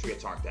 the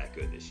Patriots aren't that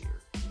good this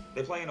year.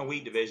 They play in a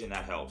weak division,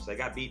 that helps. They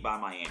got beat by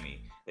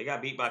Miami. They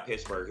got beat by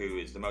Pittsburgh, who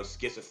is the most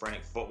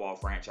schizophrenic football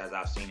franchise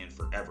I've seen in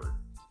forever.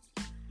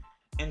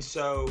 And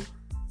so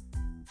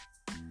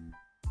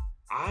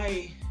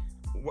I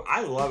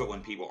love it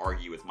when people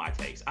argue with my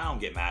takes. I don't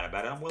get mad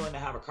about it. I'm willing to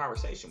have a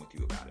conversation with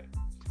you about it.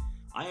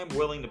 I am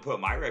willing to put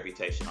my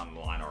reputation on the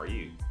line, are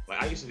you?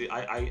 Like I used to do,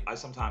 I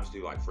sometimes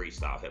do like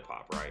freestyle hip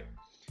hop, right?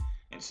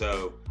 And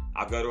so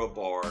I'll go to a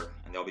bar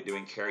and they'll be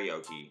doing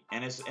karaoke,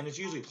 and it's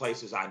usually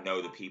places I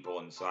know the people,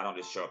 and so I don't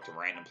just show up to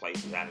random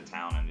places out of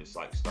town and just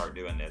like start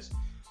doing this.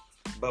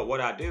 But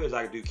what I do is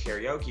I do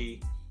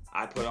karaoke.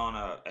 I put on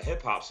a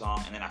hip hop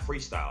song and then I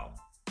freestyle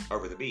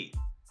over the beat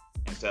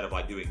instead of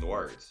like doing the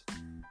words.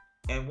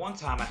 And one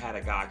time I had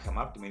a guy come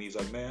up to me and he's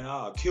like, "Man,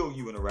 I'll kill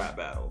you in a rap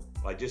battle,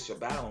 like just your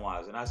battling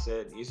wise." And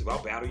he said,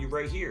 "I'll battle you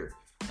right here."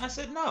 And I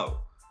said, "No."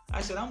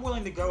 I said, "I'm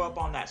willing to go up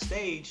on that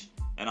stage,"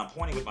 and I'm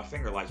pointing with my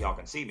finger like y'all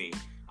can see me.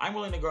 I'm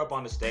willing to go up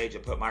on the stage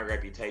and put my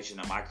reputation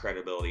and my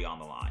credibility on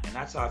the line. And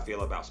that's how I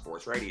feel about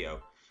sports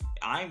radio.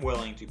 I'm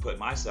willing to put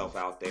myself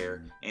out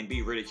there and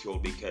be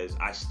ridiculed because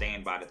I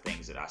stand by the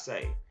things that I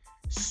say.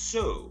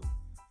 So,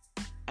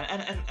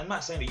 and I'm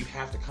not saying that you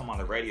have to come on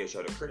the radio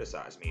show to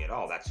criticize me at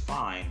all. That's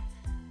fine.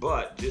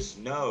 But just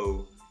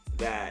know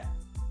that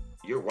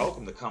you're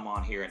welcome to come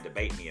on here and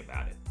debate me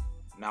about it.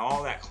 Now,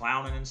 all that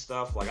clowning and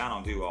stuff, like I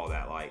don't do all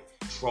that, like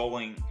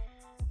trolling.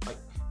 Like,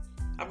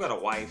 I've got a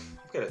wife,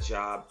 I've got a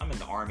job, I'm in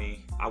the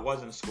Army, I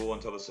was in school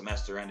until the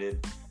semester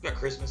ended, I've got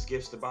Christmas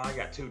gifts to buy, I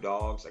got 2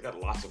 dogs, I got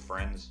lots of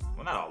friends.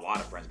 Well, not a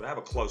lot of friends, but I have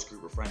a close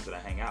group of friends that I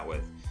hang out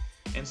with.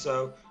 And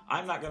so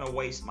I'm not going to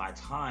waste my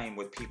time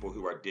with people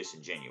who are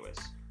disingenuous.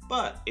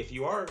 But if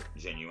you are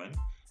genuine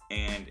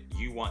and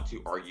you want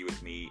to argue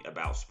with me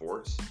about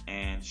sports,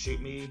 and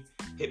hit me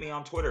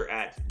on Twitter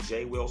at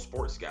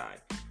JWillSportsGuy,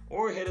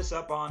 or hit us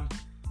up on,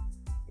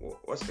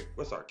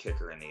 what's our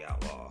kicker in the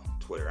Outlaw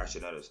Twitter? I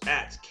should know this,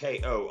 at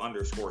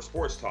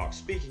KO_sports talk.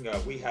 Speaking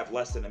of, we have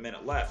less than a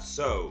minute left,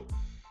 so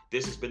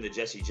this has been the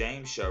Jesse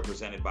James Show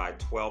presented by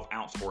 12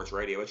 Ounce Sports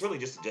Radio. It's really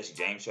just the Jesse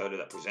James Show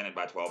that presented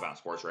by 12 Ounce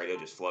Sports Radio.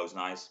 Just flows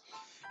nice.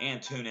 And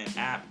TuneIn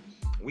app.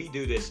 We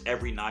do this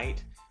every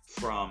night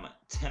from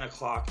 10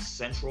 o'clock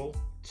Central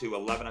to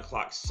 11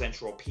 o'clock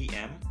Central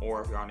PM,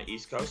 or if you're on the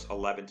East Coast,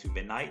 11 to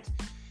midnight.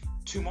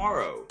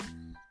 Tomorrow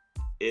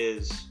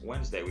is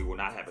Wednesday. We will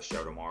not have a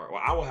show tomorrow.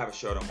 Well, I will have a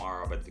show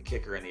tomorrow, but the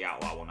Kicker and the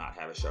Outlaw will not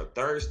have a show.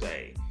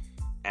 Thursday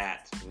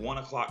at 1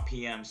 o'clock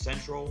PM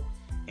Central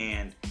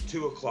and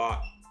 2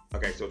 o'clock.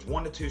 Okay, so it's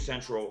 1 to 2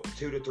 Central,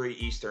 2 to 3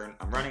 Eastern.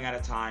 I'm running out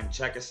of time.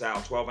 Check us out,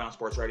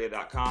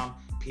 12ouncesportsradio.com.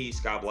 Peace.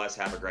 God bless.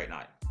 Have a great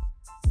night.